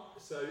are.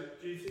 So,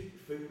 do you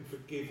think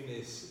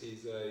forgiveness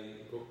is a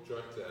book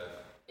direct to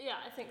have?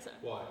 Yeah, I think so.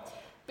 Why?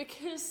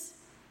 Because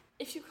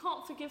if you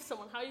can't forgive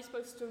someone, how are you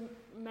supposed to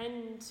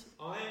mend?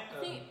 I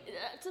think,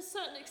 to a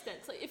certain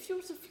extent, like if you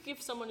were to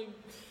forgive someone who,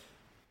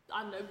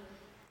 I don't know,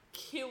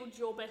 killed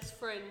your best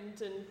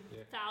friend and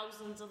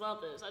thousands of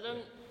others, I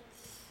don't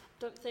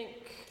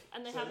think,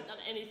 and they haven't done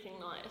anything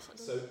nice.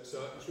 So it's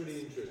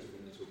really interesting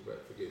when you talk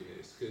about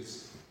forgiveness,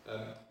 because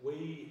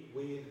we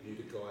interviewed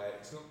a guy.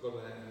 It's not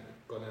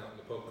gone out on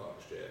the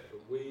podcast yet,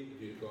 but we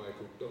interviewed a guy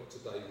called Dr.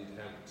 David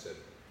Hamilton,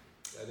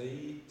 and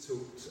he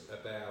talked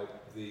about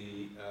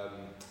the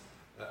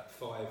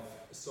 5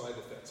 side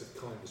effects of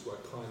kindness. Why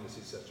kindness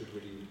is such a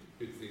really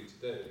good thing to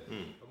do,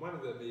 and one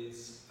of them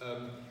is.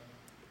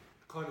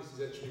 Kindness is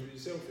actually really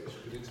selfish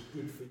because it's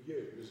good for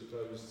you as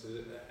opposed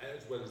to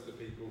as well as the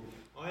people.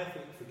 I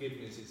think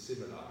forgiveness is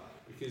similar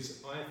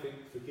because I think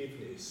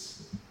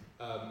forgiveness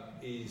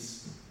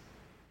is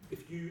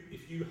if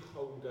you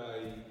hold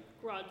a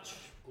grudge,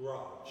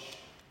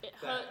 it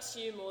hurts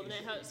you more than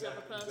it hurts the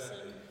other person.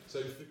 Exactly.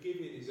 So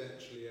forgiving is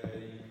actually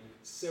a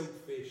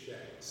selfish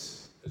act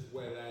as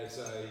well as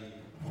a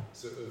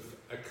sort of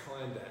a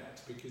kind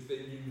act, because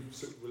then you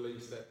sort of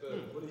release that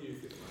burden. What do you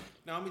think, mate?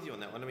 No, I'm with you on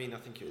that one. I mean, I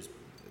think it was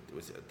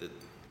the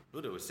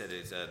Buddha was said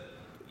is anger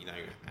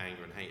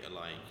and hate are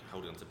like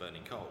holding on to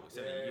burning coal. It's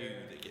only you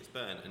that gets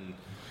burnt, and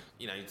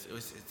it's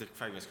the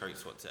famous quote,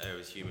 "What to err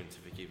is human, to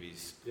forgive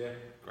is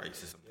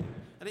grace," or something.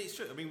 And it's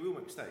true. I mean, we all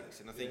make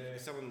mistakes, and I think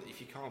if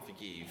you can't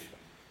forgive,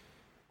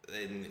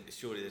 then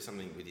surely there's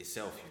something with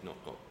yourself you've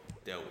not got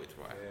dealt with,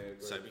 right?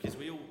 So because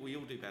we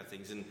all do bad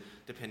things, and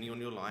depending on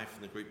your life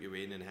and the group you're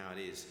in and how it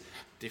is,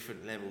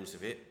 different levels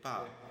of it,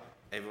 but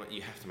everyone,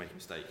 you have to make a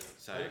mistake.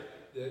 So I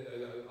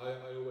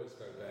always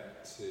go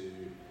back to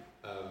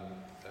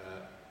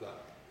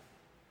like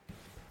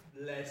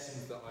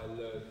lessons that I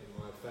learned in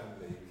my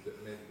family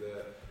that meant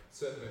that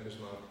certain members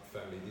of my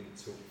family didn't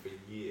talk for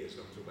years.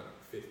 I'm talking about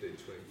 15,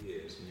 20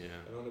 years.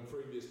 Yeah. And on a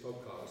previous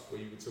podcast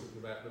where you were talking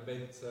about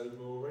memento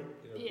mori,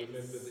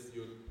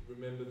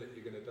 remember that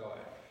you're going to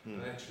die.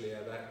 And actually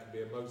how that can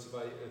be a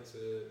motivator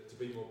to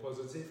be more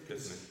positive,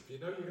 because if you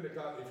know you're going to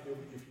go, if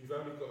you've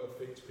only got a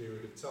fixed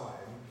period of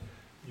time,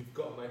 you've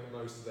got to make the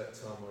most of that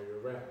time while you're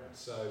around.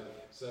 So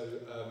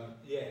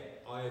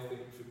I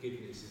think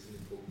forgiveness is an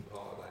important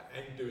part of that,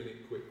 and doing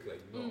it quickly,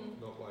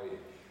 not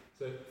waiting.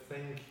 So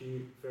thank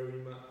you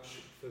very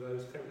much for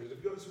those characters.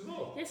 Have you got some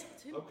more? Yes, I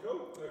do. Oh,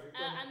 cool.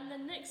 And the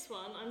next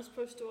one I'm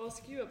supposed to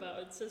ask you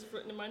about. It says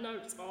written in my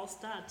notes, ask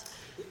Dad.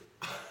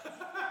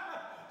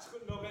 It's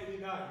got not any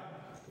name.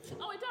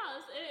 Oh, it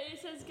does.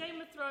 It says Game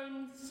of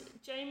Thrones,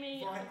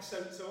 Jamie. Right, so I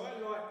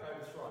like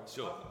Game of Thrones.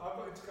 Sure. I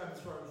got into Game of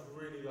Thrones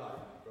really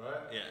late,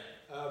 right? Yeah.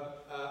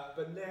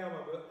 But now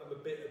I'm a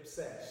bit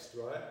obsessed,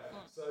 right?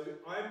 So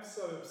I'm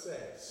so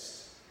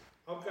obsessed,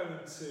 I'm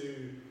going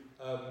to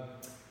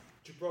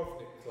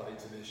Dubrovnik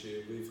later this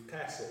year with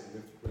Cassie,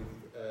 with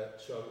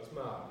Charlotte's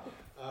mum.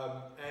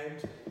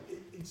 And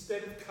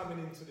instead of coming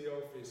into the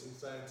office and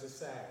saying to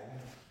Sam,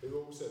 who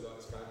also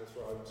likes Game of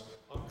Thrones,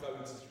 I'm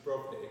going to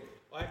Dubrovnik,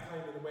 I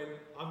came in and went,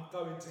 I'm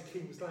going to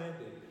King's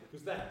Landing,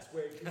 because that's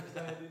where King's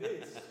Landing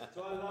is.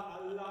 So I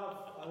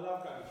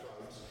love Game of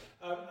Thrones.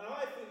 And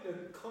I think the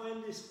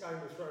kindest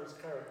Game of Thrones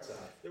character,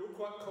 they're all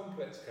quite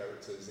complex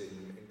characters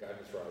in Game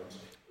of Thrones,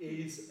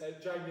 is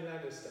Jaime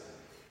Lannister.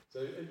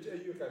 So are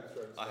you a Game of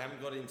Thrones fan? I haven't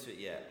got into it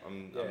yet.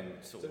 I'm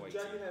sort of waiting.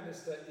 So Jaime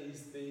Lannister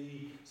is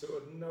the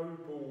sort of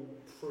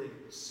noble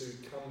prince who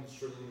comes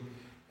from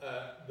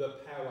the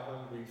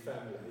power-hungry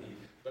family,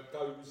 but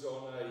goes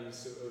on a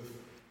sort of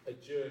a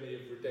journey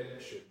of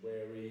redemption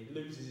where he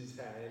loses his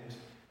hand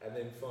and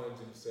then finds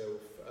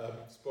himself,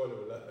 spoiler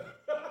alert,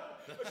 I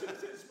should have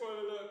said spoiler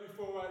alert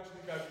before I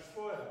actually go to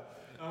spoiler,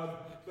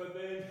 but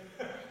then,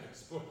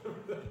 spoiler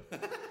alert.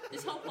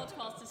 This whole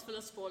podcast is full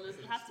of spoilers,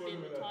 it has to be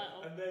in the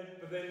title. But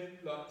then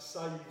like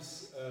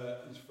saves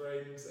his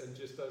friends and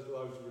just does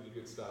loads of really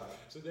good stuff.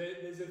 So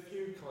there's a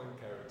few kind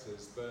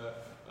characters,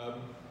 but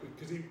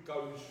because he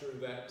goes through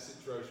that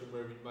situation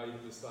where he made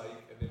a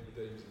mistake and then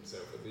redeems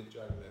himself, I think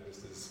Jaime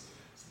Lannister's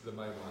the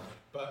main one,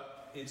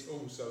 but it's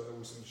also an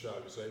awesome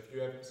show. So if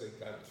you haven't seen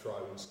Game of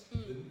Thrones,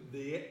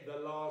 the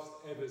last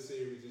ever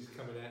series is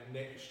coming out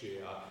next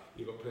year.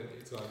 You've got plenty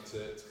of time to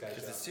catch up.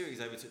 Because the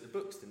series overtook the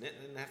books, didn't it?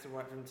 And they have to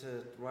write for them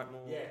to write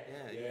more. Yeah.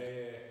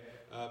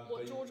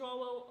 George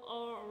Orwell?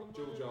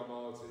 George R.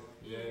 Martin.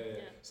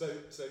 Yeah. So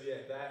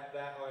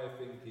that I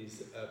think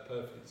is a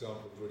perfect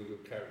example of a really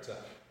good character,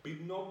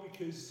 but not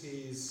because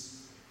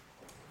he's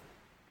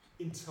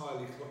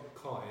entirely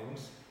kind,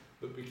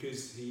 but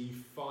because he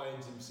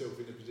finds himself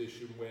in a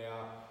position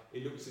where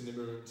he looks in the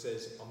mirror and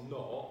says, I'm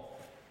not,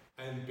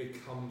 and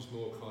becomes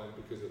more kind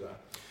because of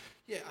that.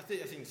 Yeah, I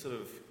think sort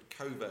of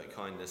covert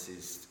kindness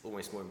is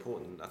almost more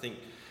important. I think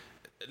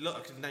I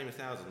could name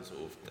 1,000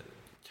 sort of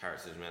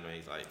characters and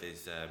enemies. Like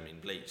there's in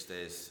Bleach,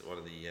 there's one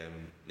of the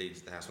leads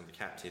of the house, one of the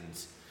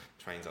captains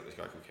trains up this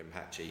guy called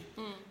Kenpachi,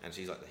 and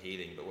she's like the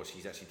healing. But what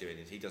she's actually doing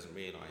is he doesn't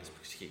realise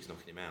because she keeps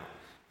knocking him out.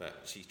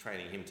 But she's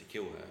training him to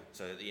kill her.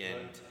 So at the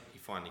end, he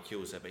finally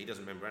kills her, but he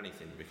doesn't remember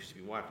anything because she's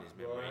been wiping his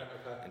memory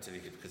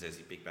because there's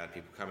these big bad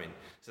people coming.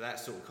 So that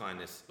sort of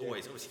kindness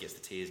always obviously gets the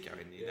tears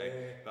going, you know.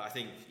 But I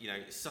think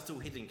subtle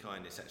hidden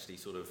kindness actually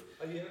sort of.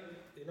 You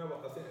know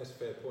what? I think that's a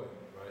fair point,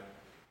 right?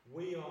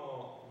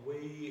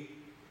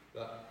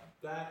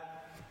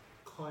 That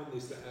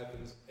kindness that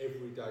happens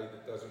every day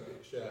that doesn't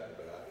get shouted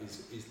about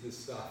is the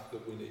stuff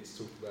that we need to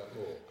talk about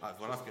more.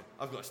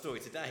 I've got a story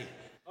today.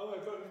 Oh my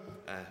God.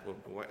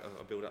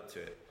 I'll build up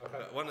to it. Okay.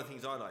 But one of the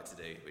things I like to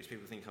do, which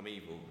people think I'm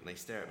evil, and they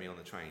stare at me on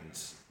the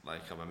trains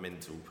like I'm a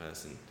mental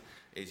person,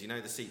 is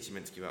the seats you're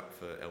meant to give up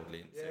for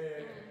elderly.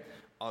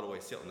 I'll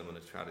always sit on them on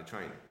a crowded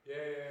train.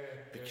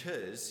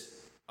 Because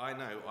I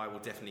know I will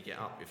definitely get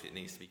up if it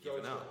needs to be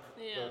given up.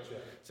 Yeah.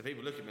 So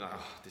people look at me like,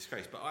 oh,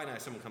 disgrace. But I know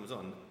if someone comes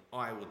on,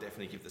 I will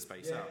definitely give the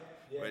space up.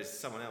 Whereas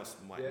someone else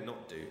might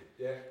not do.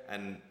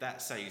 And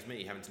that saves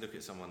me having to look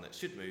at someone that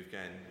should move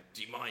going,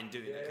 do you mind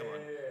doing that? Come on.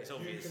 It's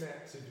obvious. You can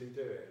actively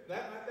do it.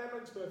 That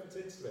makes perfect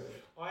sense to me.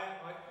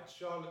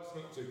 Charlotte's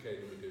not too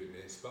keen on me doing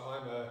this, but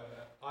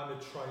I'm a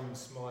trained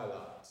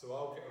smiler. So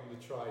I'll get on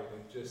the train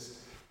and just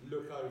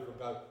look over and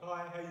go,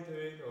 hi, how you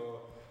doing?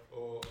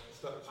 Or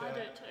start chatting. I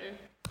do too.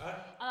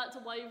 I like to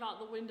wave out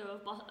the window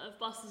of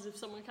buses if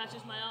someone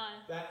catches my eye.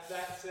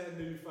 That's our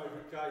new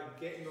favourite game,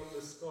 getting on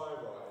the sky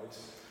ride.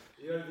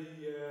 You know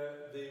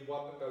the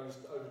one that goes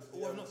over to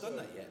the I've not done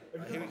that yet.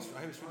 I hear it's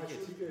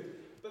really good.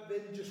 But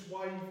then just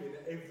waving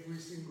at every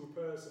single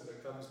person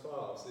that comes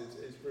past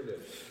is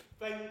brilliant.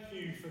 Thank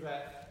you for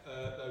that,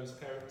 those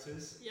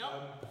characters.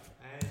 Yep.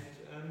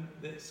 And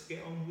let's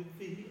get on with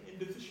the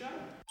end of the show.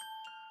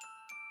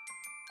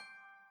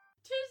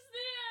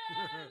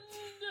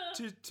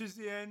 Tis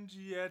the end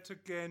yet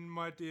again,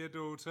 my dear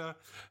daughter.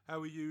 How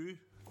are you?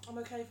 I'm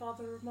okay,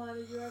 Father of mine. Are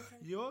you okay?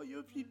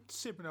 You're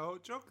sipping a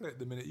hot chocolate at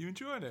the minute. You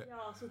enjoying it?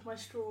 Yes, with my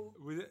straw.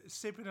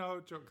 Sipping a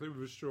hot chocolate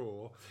with a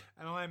straw,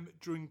 and I'm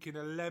drinking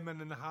a lemon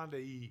and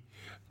honey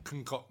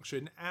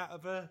concoction out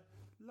of a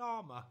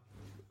llama.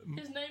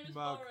 His name is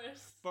mug.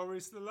 Boris.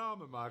 Boris the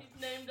llama mug.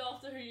 He's named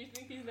after who you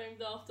think he's named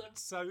after.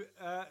 So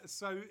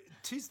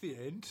tis the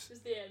end. Tis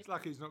the end. It's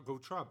lucky he's not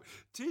called Trump.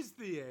 Tis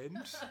the end,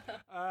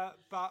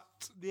 but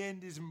the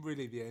end isn't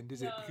really the end,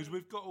 is it? Because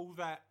we've got all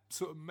that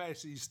sort of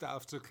messy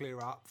stuff to clear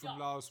up from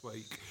last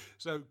week.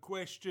 So,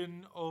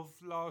 question of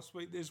last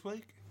week this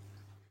week?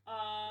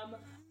 I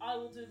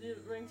will do the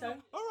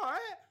ringtone. All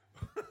right.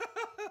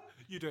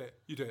 You do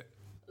it.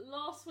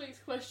 Last week's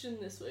question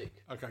this week.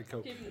 Okay,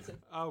 cool. Keeping it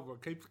simple. Oh, well,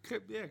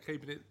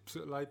 keeping it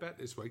sort of laid back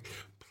this week.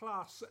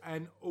 Plus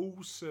an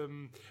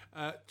awesome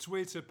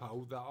Twitter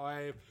poll that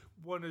I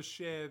want to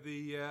share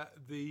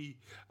the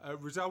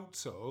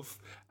results of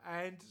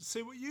and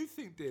see what you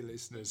think, dear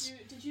listeners.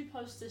 Did you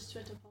post this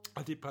Twitter poll?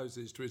 I did post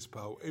this Twitter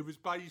poll. It was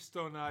based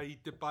on a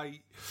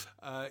debate,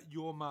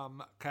 your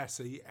mum,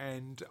 Cassie,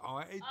 and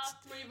I. 3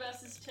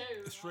 versus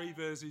 2. 3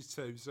 versus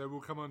 2, so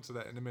we'll come on to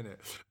that in a minute.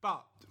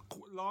 But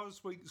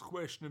last week's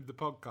question of the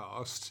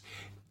podcast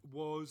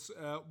was,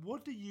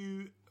 what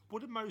do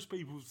most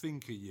people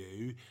think of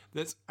you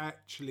that's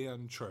actually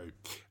untrue?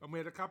 And we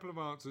had a couple of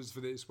answers for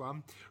this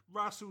one.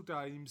 Russell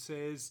Dame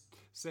said,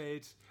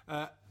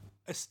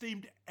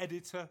 esteemed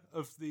editor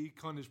of the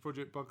Kindest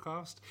Project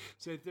podcast,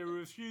 said there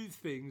are a few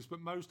things,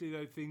 but mostly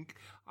they think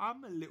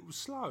I'm a little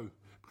slow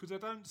because I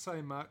don't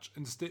say much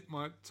and stick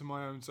to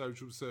my own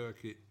social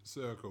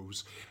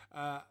circles.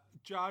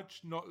 Judge,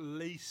 not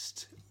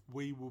least,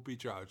 we will be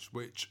judged,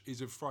 which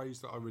is a phrase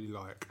that I really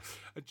like.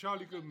 And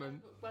Charlie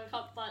Goodman... By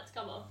its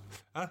cover.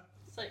 Huh?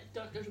 It's like,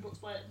 don't judge a book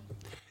by it.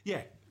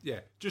 Yeah.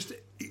 Just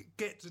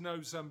get to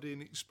know somebody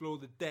and explore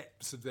the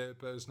depths of their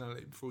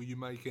personality before you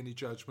make any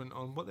judgment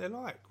on what they're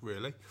like,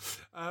 really.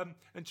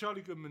 And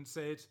Charlie Goodman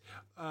said,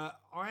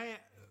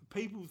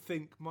 people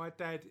think my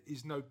dad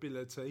is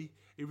nobility.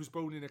 He was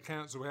born in a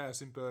council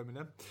house in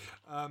Birmingham,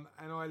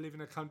 and I live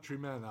in a country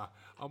manor.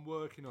 I'm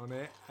working on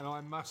it, and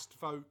I must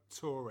vote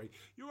Tory.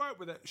 You're right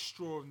with that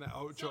straw and that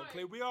hot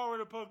chocolate. We are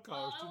on a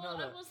podcast, you know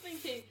that. I was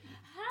thinking,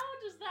 how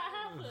does that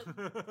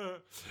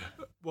happen?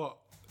 What?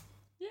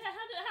 Yeah,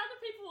 how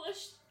do people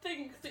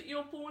think that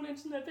you're born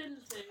into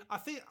nobility? I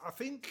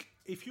think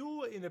if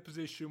you're in a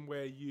position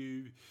where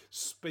you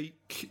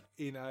speak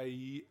in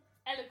a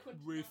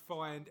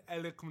refined,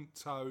 eloquent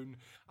tone,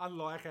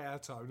 unlike our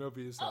tone,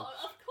 obviously. Oh,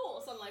 of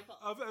course, unlike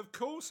ours. Of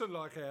course,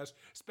 unlike ours,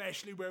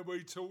 especially when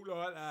we talk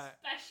like that.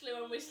 Especially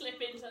when we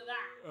slip into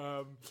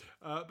that.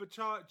 But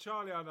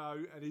Charlie, I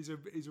know, and he's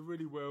a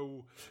really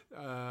well.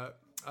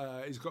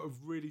 He's got a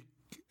really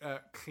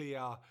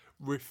clear,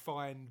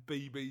 refined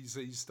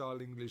BBC style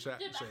English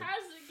accent. Yeah, but how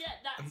does it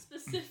get that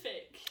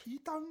specific? You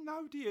don't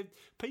know, do you?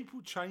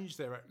 People change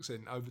their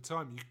accent over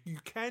time. You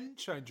can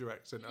change your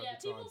accent over time.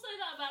 Yeah, people say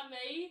that about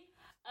me.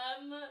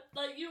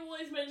 Like you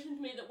always mention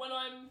to me that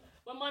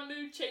when my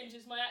mood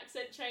changes, my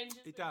accent changes.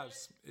 It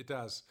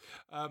does.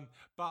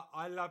 But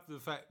I love the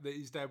fact that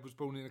his dad was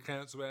born in a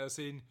council house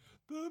in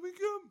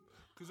Birmingham.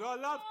 Because I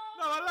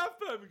love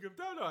Birmingham,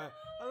 don't I?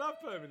 I love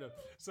Birmingham.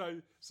 So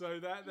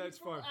that's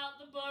fine. Out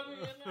the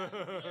Birmingham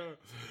accent.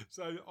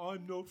 So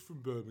I'm not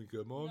from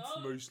Birmingham. I'm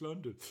from East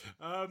London.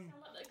 Sound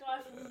like that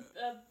guy from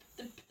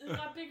the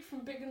guy big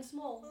from Big and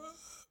Small.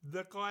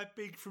 The guy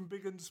big from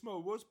Big and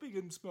Small. What's Big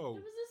and Small?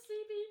 It was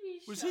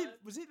a CBeebies show.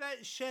 Was it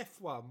that chef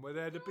one where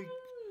they had a big?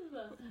 No,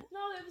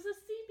 it was a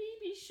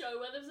CBeebies show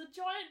where there was a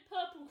giant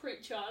purple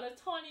creature and a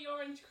tiny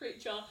orange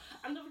creature,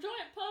 and the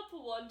giant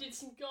purple one did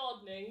some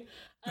gardening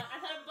and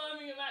had a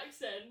Birmingham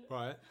accent.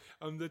 Right,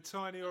 and the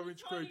tiny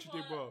orange creature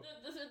did what?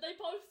 They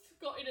both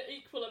got in an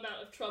equal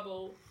amount of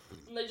trouble,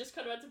 and they just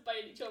kind of had to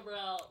bail each other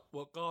out.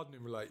 What,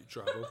 gardening related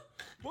trouble?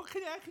 How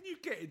can you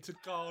get into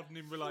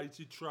gardening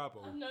related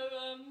trouble? I know,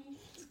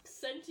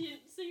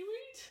 sentient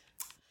seaweed.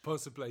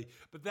 Possibly,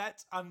 but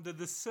that's under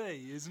the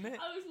sea, isn't it?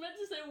 I was meant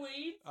to say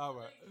weed. Oh,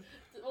 right.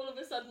 Like, all of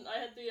a sudden, I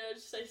had the urge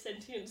to say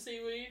sentient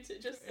seaweed.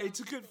 It's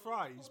a good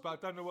phrase, but I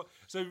don't know what.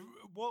 So,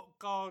 what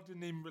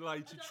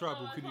gardening-related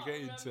trouble can you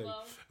get into?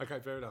 Okay,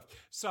 fair enough.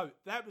 So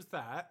that was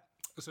that.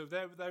 So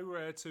they were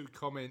our 2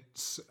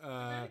 comments.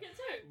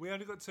 We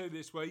only got 2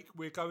 this week.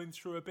 We're going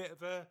through a bit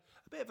of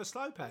a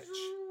slow patch.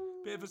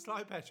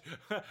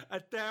 A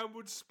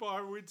downward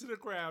spiral into the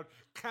ground.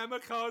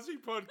 Kamikaze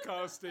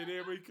podcasting,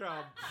 here we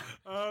come.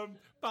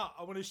 But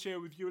I want to share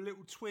with you a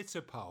little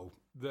Twitter poll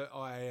that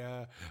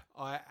I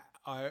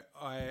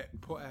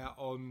put out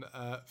on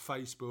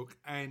Facebook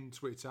and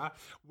Twitter.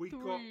 We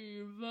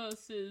 3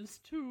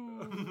 versus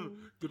 2.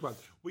 Good one.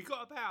 We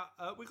got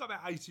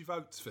about 80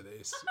 votes for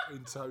this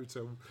in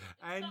total,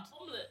 and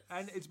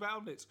it's about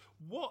omelets.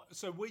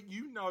 So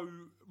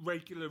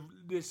regular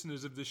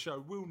listeners of the show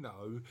will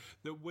know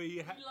that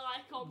we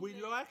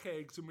like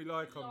eggs and we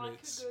like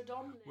omelets.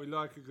 We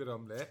like a good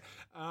omelette.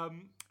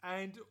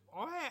 And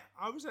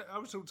I was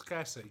talking to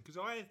Cassie because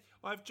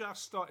I've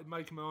just started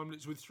making my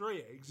omelettes with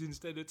 3 eggs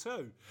instead of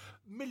 2.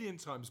 Million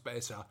times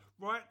better.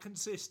 Right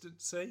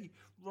consistency,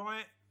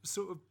 right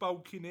sort of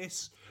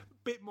bulkiness,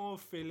 bit more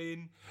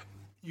filling.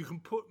 You can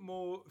put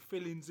more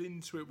fillings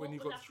into it when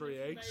you've got 3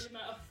 eggs. Made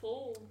them out of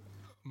 4.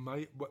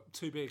 Mate,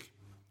 too big.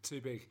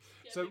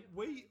 Yeah, so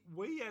we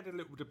had a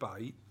little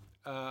debate,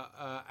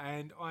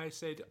 and I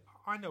said,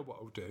 I know what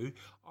I'll do.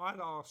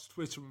 I'll ask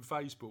Twitter and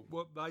Facebook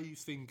what they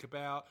think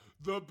about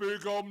the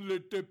big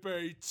omelette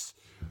debates.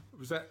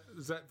 Was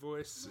that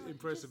voice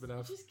impressive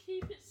enough? Just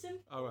keep it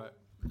simple. All right,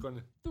 go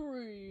on.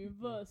 3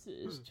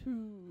 versus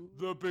 2.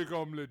 The big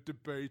omelette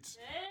debates.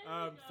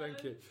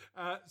 Thank you.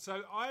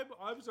 So I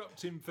was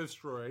opting for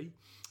 3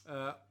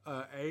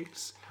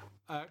 eggs.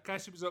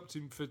 Cassie was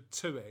opting for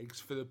 2 eggs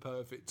for the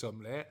perfect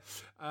omelette,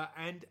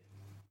 and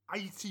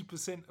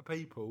 80% of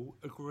people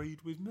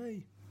agreed with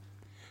me.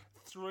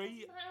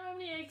 3. How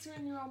many eggs are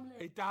in your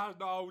omelette? It does.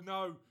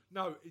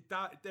 No. It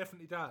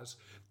definitely does.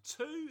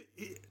 2.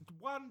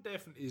 1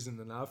 definitely isn't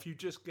enough. You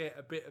just get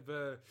a bit of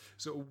a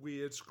sort of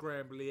weird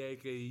scrambly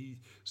eggy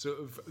sort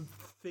of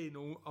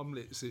thin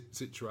omelette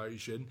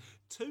situation.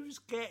 2's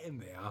getting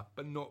there,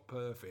 but not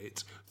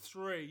perfect.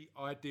 3,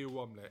 ideal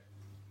omelette.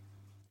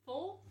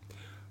 4.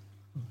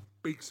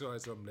 Big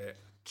size omelette.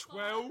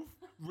 12,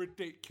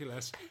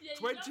 ridiculous.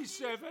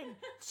 27,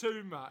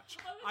 too much.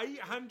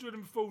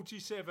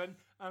 847,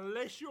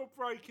 unless you're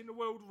breaking the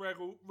world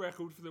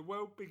record for the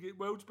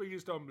world's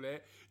biggest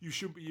omelette, you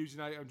shouldn't be using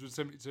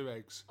 872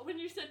 eggs. When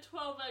you said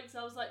 12 eggs,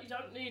 I was like, you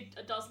don't need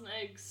a dozen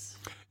eggs.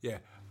 Yeah.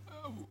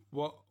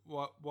 What?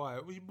 Why?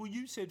 Well,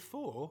 you said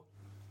 4.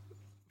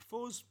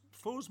 4's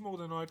more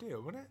than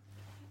ideal, wasn't it?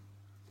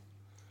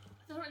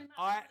 It doesn't really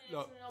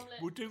matter.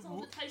 We'll do.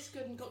 It tastes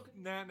good and got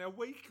good. Now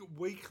we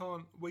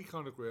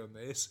can't agree on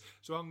this.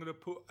 So I'm going to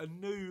put a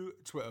new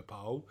Twitter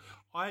poll.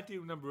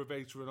 Ideal number of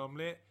eggs for an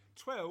omelette: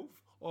 12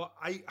 or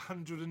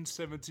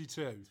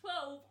 872.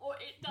 12 or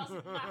it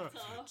doesn't matter.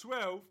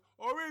 12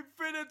 or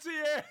infinity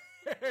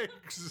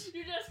eggs.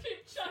 You just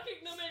keep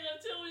chucking them in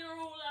until you're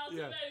all out of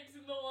eggs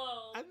in the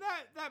world. And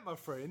that, my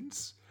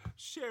friends,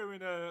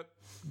 sharing a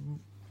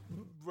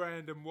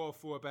random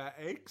waffle about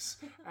eggs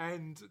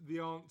and the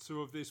answer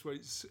of this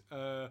week's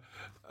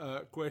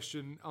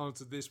question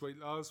answered this week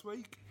last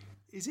week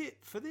is it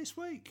for this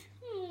week.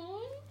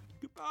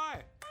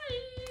 Goodbye.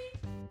 Bye.